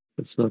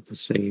 It's not the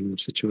same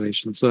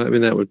situation. So I mean,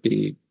 that would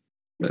be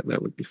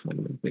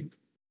fine. I think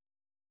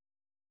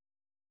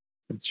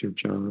that's your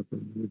job,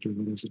 and you're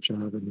doing it as a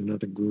job, and you're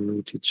not a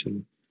guru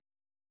teaching.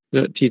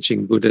 You're not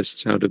teaching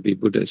Buddhists how to be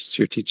Buddhists.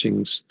 You're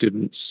teaching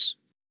students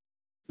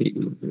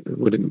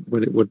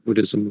what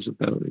Buddhism is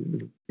about.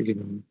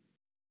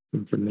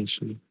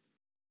 Information.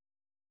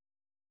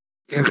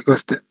 Yeah,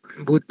 because the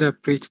Buddha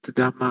preached the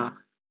Dhamma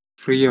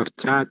free of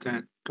charge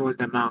and told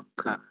the monk,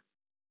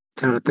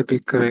 Charata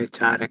Bhikkhave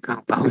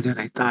Charakang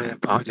Bahujana Hitaya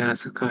Bahujana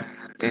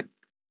Sukhaya. And then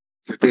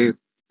if they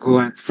go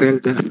and sell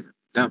the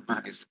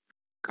Dhamma, is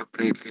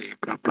completely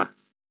improper.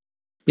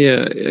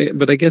 Yeah,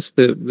 but I guess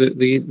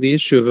the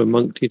issue of a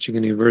monk teaching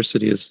in a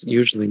university is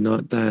usually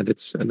not that.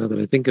 It's, now that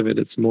I think of it,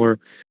 it's more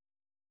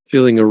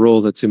filling a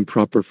role that's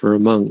improper for a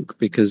monk,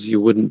 because you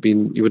would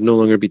no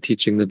longer be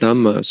teaching the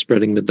Dhamma,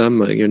 spreading the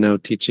Dhamma. You're now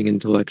teaching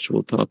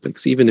intellectual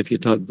topics. Even if you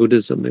taught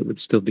Buddhism, it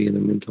would still be in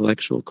an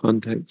intellectual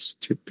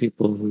context to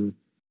people who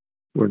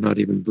were not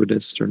even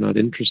Buddhist or not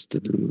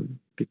interested in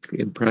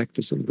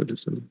practicing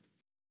Buddhism.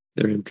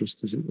 Their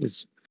interest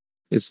is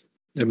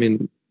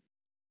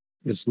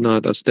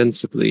not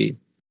ostensibly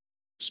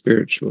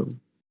spiritual.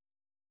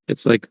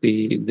 It's like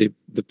the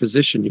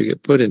position you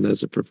get put in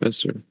as a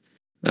professor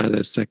at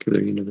a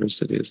secular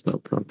university is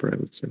not proper, I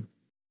would say.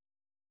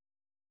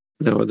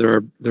 Now,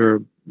 there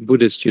are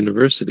Buddhist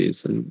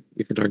universities, and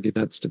you could argue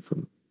that's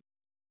different.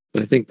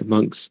 But I think the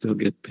monks still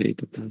get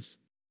paid at this.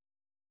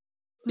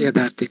 Yeah,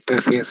 that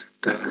interferes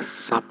with the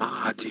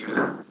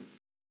Samma-Ajiva.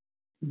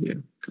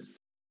 Yeah.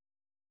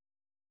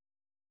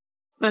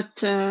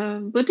 But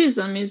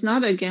Buddhism is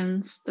not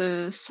against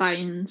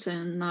science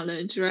and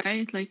knowledge,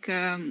 right? Like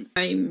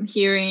I'm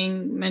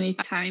hearing many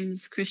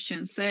times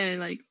Christians say,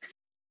 like,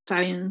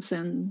 science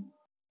and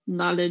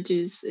knowledge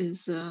is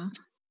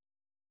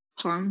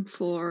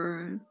harmful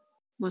or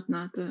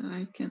whatnot.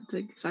 I can't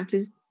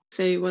exactly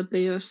say what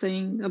they are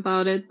saying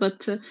about it,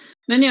 but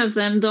many of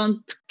them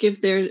don't give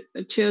their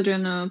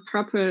children a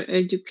proper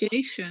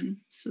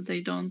education, so they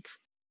don't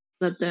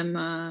let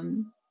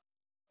them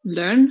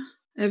learn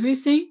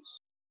everything.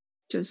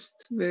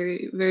 Just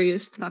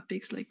various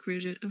topics like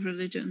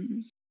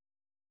religion.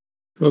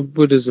 Well,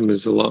 Buddhism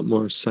is a lot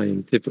more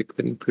scientific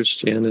than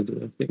Christianity,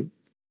 I think.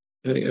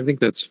 I think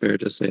that's fair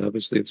to say.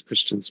 Obviously,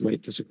 Christians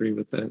might disagree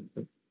with that,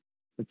 but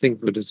I think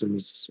Buddhism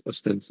is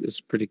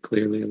pretty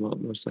clearly a lot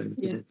more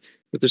scientific. Yeah.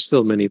 But there's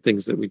still many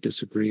things that we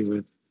disagree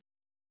with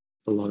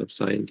a lot of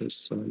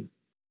scientists. So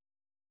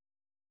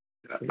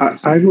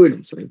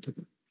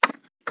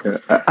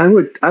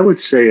I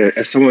would say,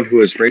 as someone who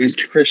was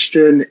raised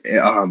Christian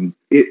and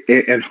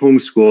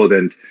homeschooled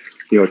and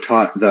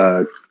taught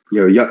the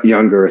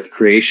young Earth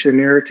creation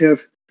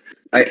narrative,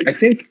 I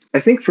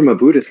think from a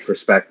Buddhist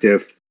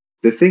perspective,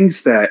 the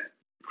things that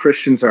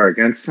Christians are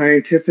against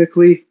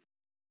scientifically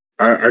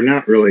are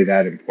not really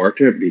that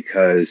important,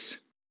 because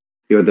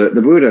the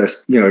Buddha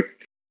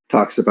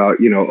talks about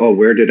oh,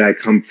 where did I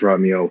come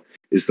from?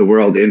 Is the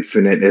world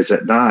infinite? Is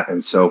it not?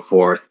 And so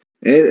forth.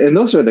 And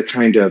those are the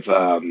kind of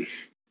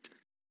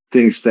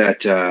things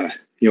that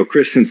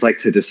Christians like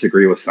to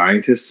disagree with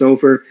scientists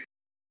over.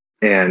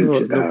 And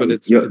no, but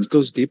it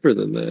goes deeper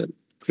than that.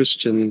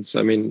 Christians,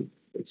 I mean,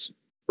 it's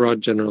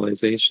broad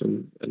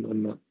generalization, and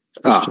I'm not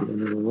Christian, I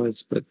never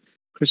was, but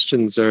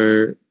Christians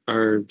are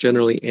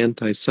generally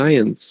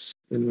anti-science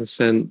in the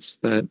sense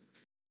that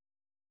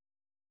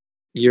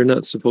you're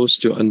not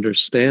supposed to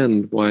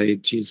understand why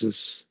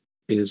Jesus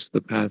is the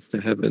path to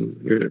heaven.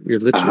 You're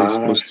literally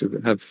supposed to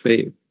have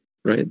faith,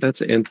 right?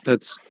 That's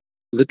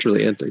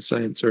literally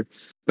anti-science, or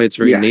by its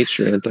very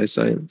nature,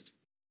 anti-science.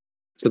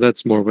 So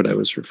that's more what I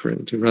was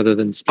referring to, rather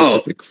than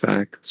specific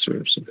facts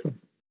or something.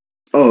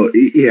 Oh,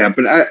 yeah,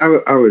 but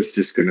I was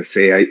just going to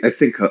say, I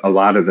think a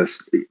lot of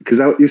this, because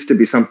that used to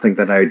be something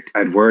that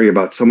I'd worry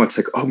about so much,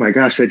 like, oh my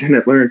gosh, I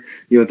didn't learn,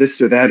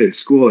 this or that in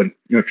school, and,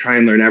 try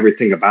and learn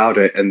everything about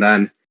it. And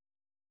then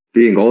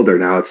being older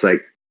now, it's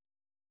like,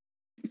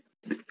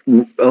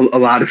 a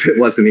lot of it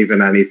wasn't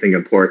even anything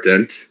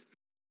important.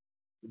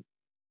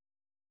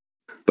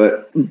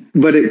 But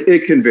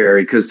it can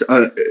vary, because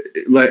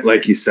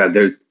like you said,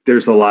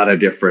 there's a lot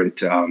of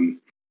different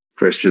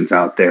Christians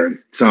out there, and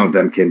some of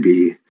them can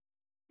be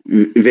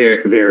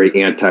very,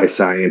 very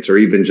anti-science, or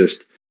even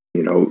just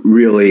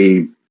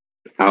really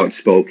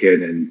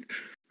outspoken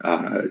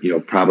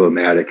and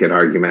problematic and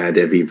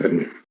argumentative,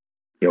 even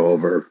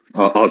over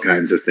all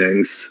kinds of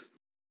things.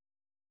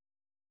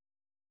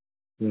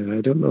 Yeah,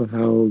 I don't know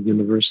how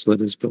universal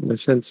it is, but my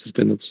sense has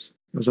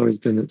always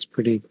been it's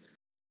pretty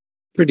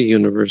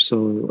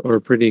universal, or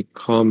pretty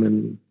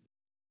common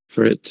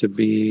for it to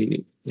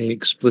be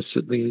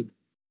explicitly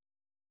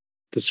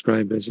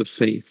described as a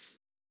faith.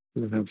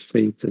 have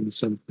faith in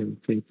something,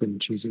 faith in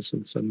Jesus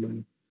in some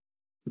way.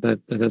 That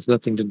has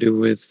nothing to do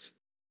with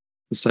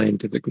the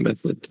scientific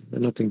method,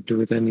 and nothing to do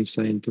with any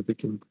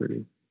scientific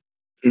inquiry.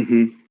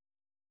 Mm-hmm.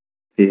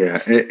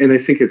 Yeah, and I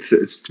think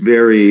it's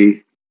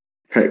very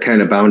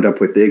kind of bound up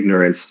with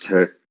ignorance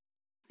to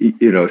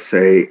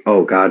say,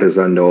 oh, God is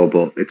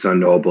unknowable. It's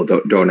unknowable.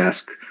 Don't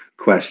ask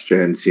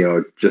questions.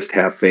 Just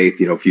have faith.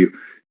 If you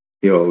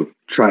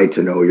try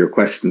to know, you're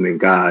questioning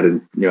God,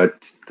 and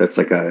that's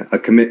like a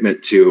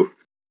commitment to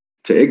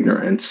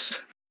ignorance.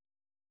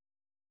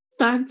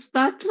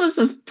 That was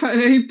a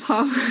very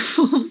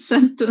powerful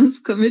sentence,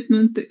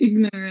 commitment to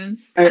ignorance.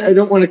 I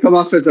don't want to come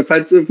off as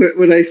offensive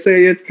when I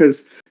say it,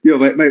 because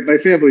my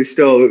family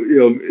still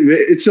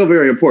it's still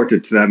very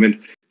important to them,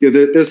 and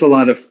there's a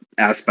lot of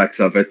aspects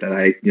of it that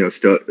I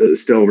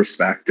still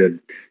respect and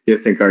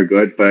think are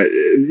good, but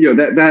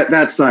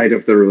that side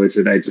of the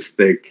religion, I just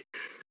think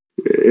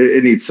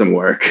it needs some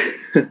work.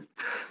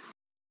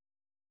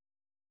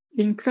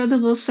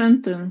 Incredible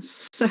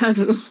sentence,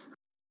 Sadhu.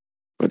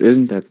 But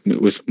isn't that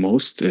with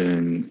most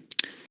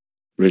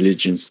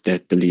religions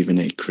that believe in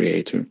a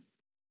creator?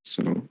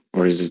 So,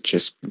 or is it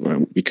just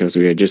because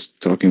we are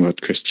just talking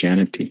about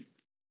Christianity?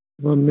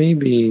 Well,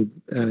 maybe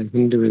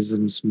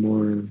Hinduism's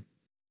more.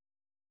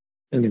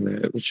 Anyway,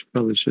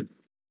 we should.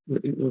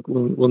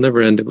 We'll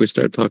never end if we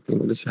start talking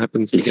about this.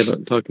 Happens, we get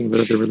on talking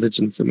about other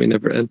religions and we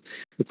never end.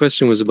 The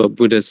question was about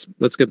Buddhism.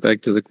 Let's get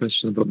back to the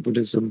question about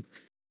Buddhism.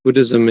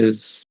 Buddhism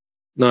is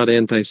not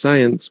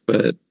anti-science,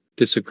 but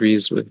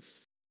disagrees with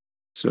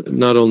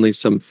not only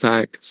some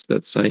facts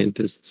that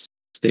scientists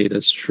state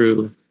as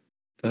true,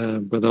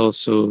 but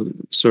also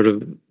sort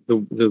of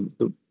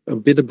a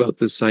bit about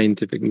the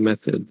scientific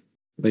method.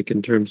 Like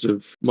in terms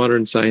of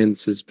modern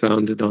science is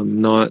founded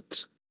on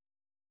not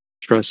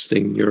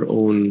trusting your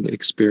own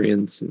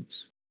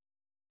experiences.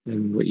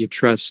 And what you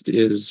trust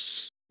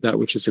is that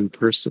which is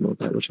impersonal,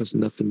 that which has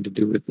nothing to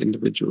do with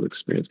individual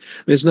experience.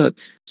 I mean, it's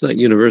not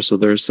universal.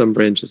 There are some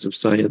branches of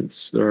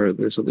science.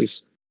 There's at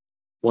least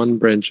one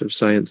branch of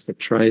science that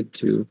tried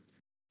to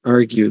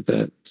argue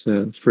that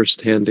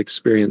first-hand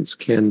experience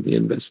can be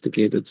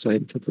investigated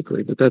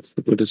scientifically, but that's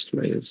the Buddhist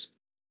way, is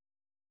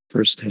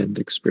first-hand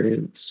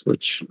experience,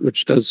 which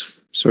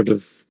does sort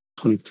of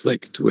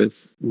conflict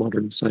with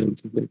modern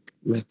scientific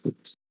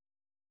methods.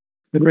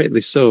 And rightly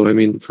so. I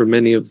mean, for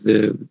many of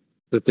the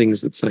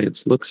things that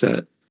science looks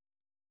at,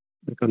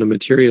 like on a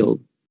material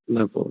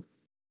level,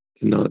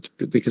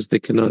 because they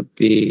cannot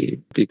be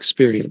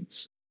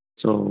experienced.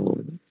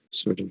 So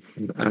sort of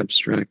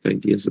abstract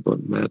ideas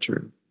about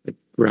matter, like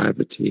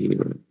gravity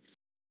or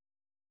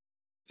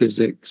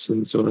physics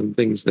and so on,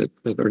 things that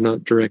are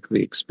not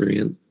directly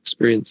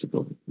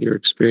experienceable. Your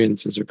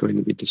experiences are going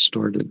to be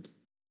distorted.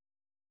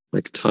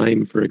 Like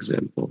time, for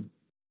example.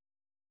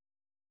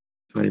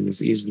 Time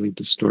is easily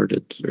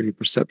distorted, or your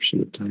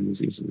perception of time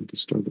is easily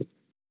distorted.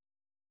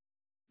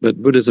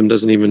 But Buddhism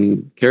doesn't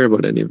even care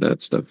about any of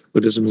that stuff.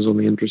 Buddhism is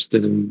only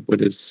interested in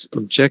what is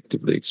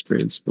objectively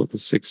experienceable, the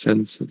six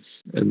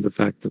senses, and the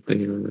fact that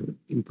they are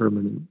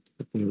impermanent,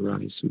 that they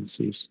arise and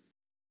cease,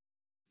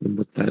 and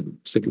what that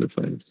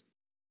signifies.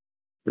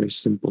 Very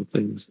simple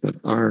things that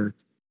are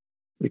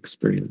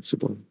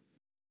experienceable.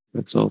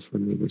 That's all for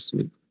me this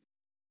week.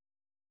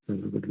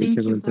 Thank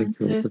you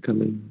all for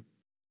coming.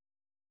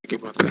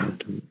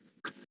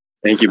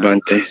 Thank you,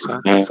 Bhante.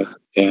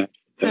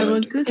 Have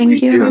a good Thank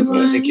week, you.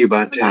 everyone. Thank you,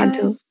 Bhante.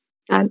 Sadhu.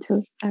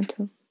 Sadhu.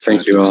 Sadhu.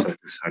 Thank you all.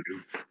 Sadhu.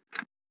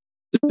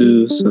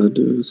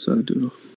 Sadhu, sadhu.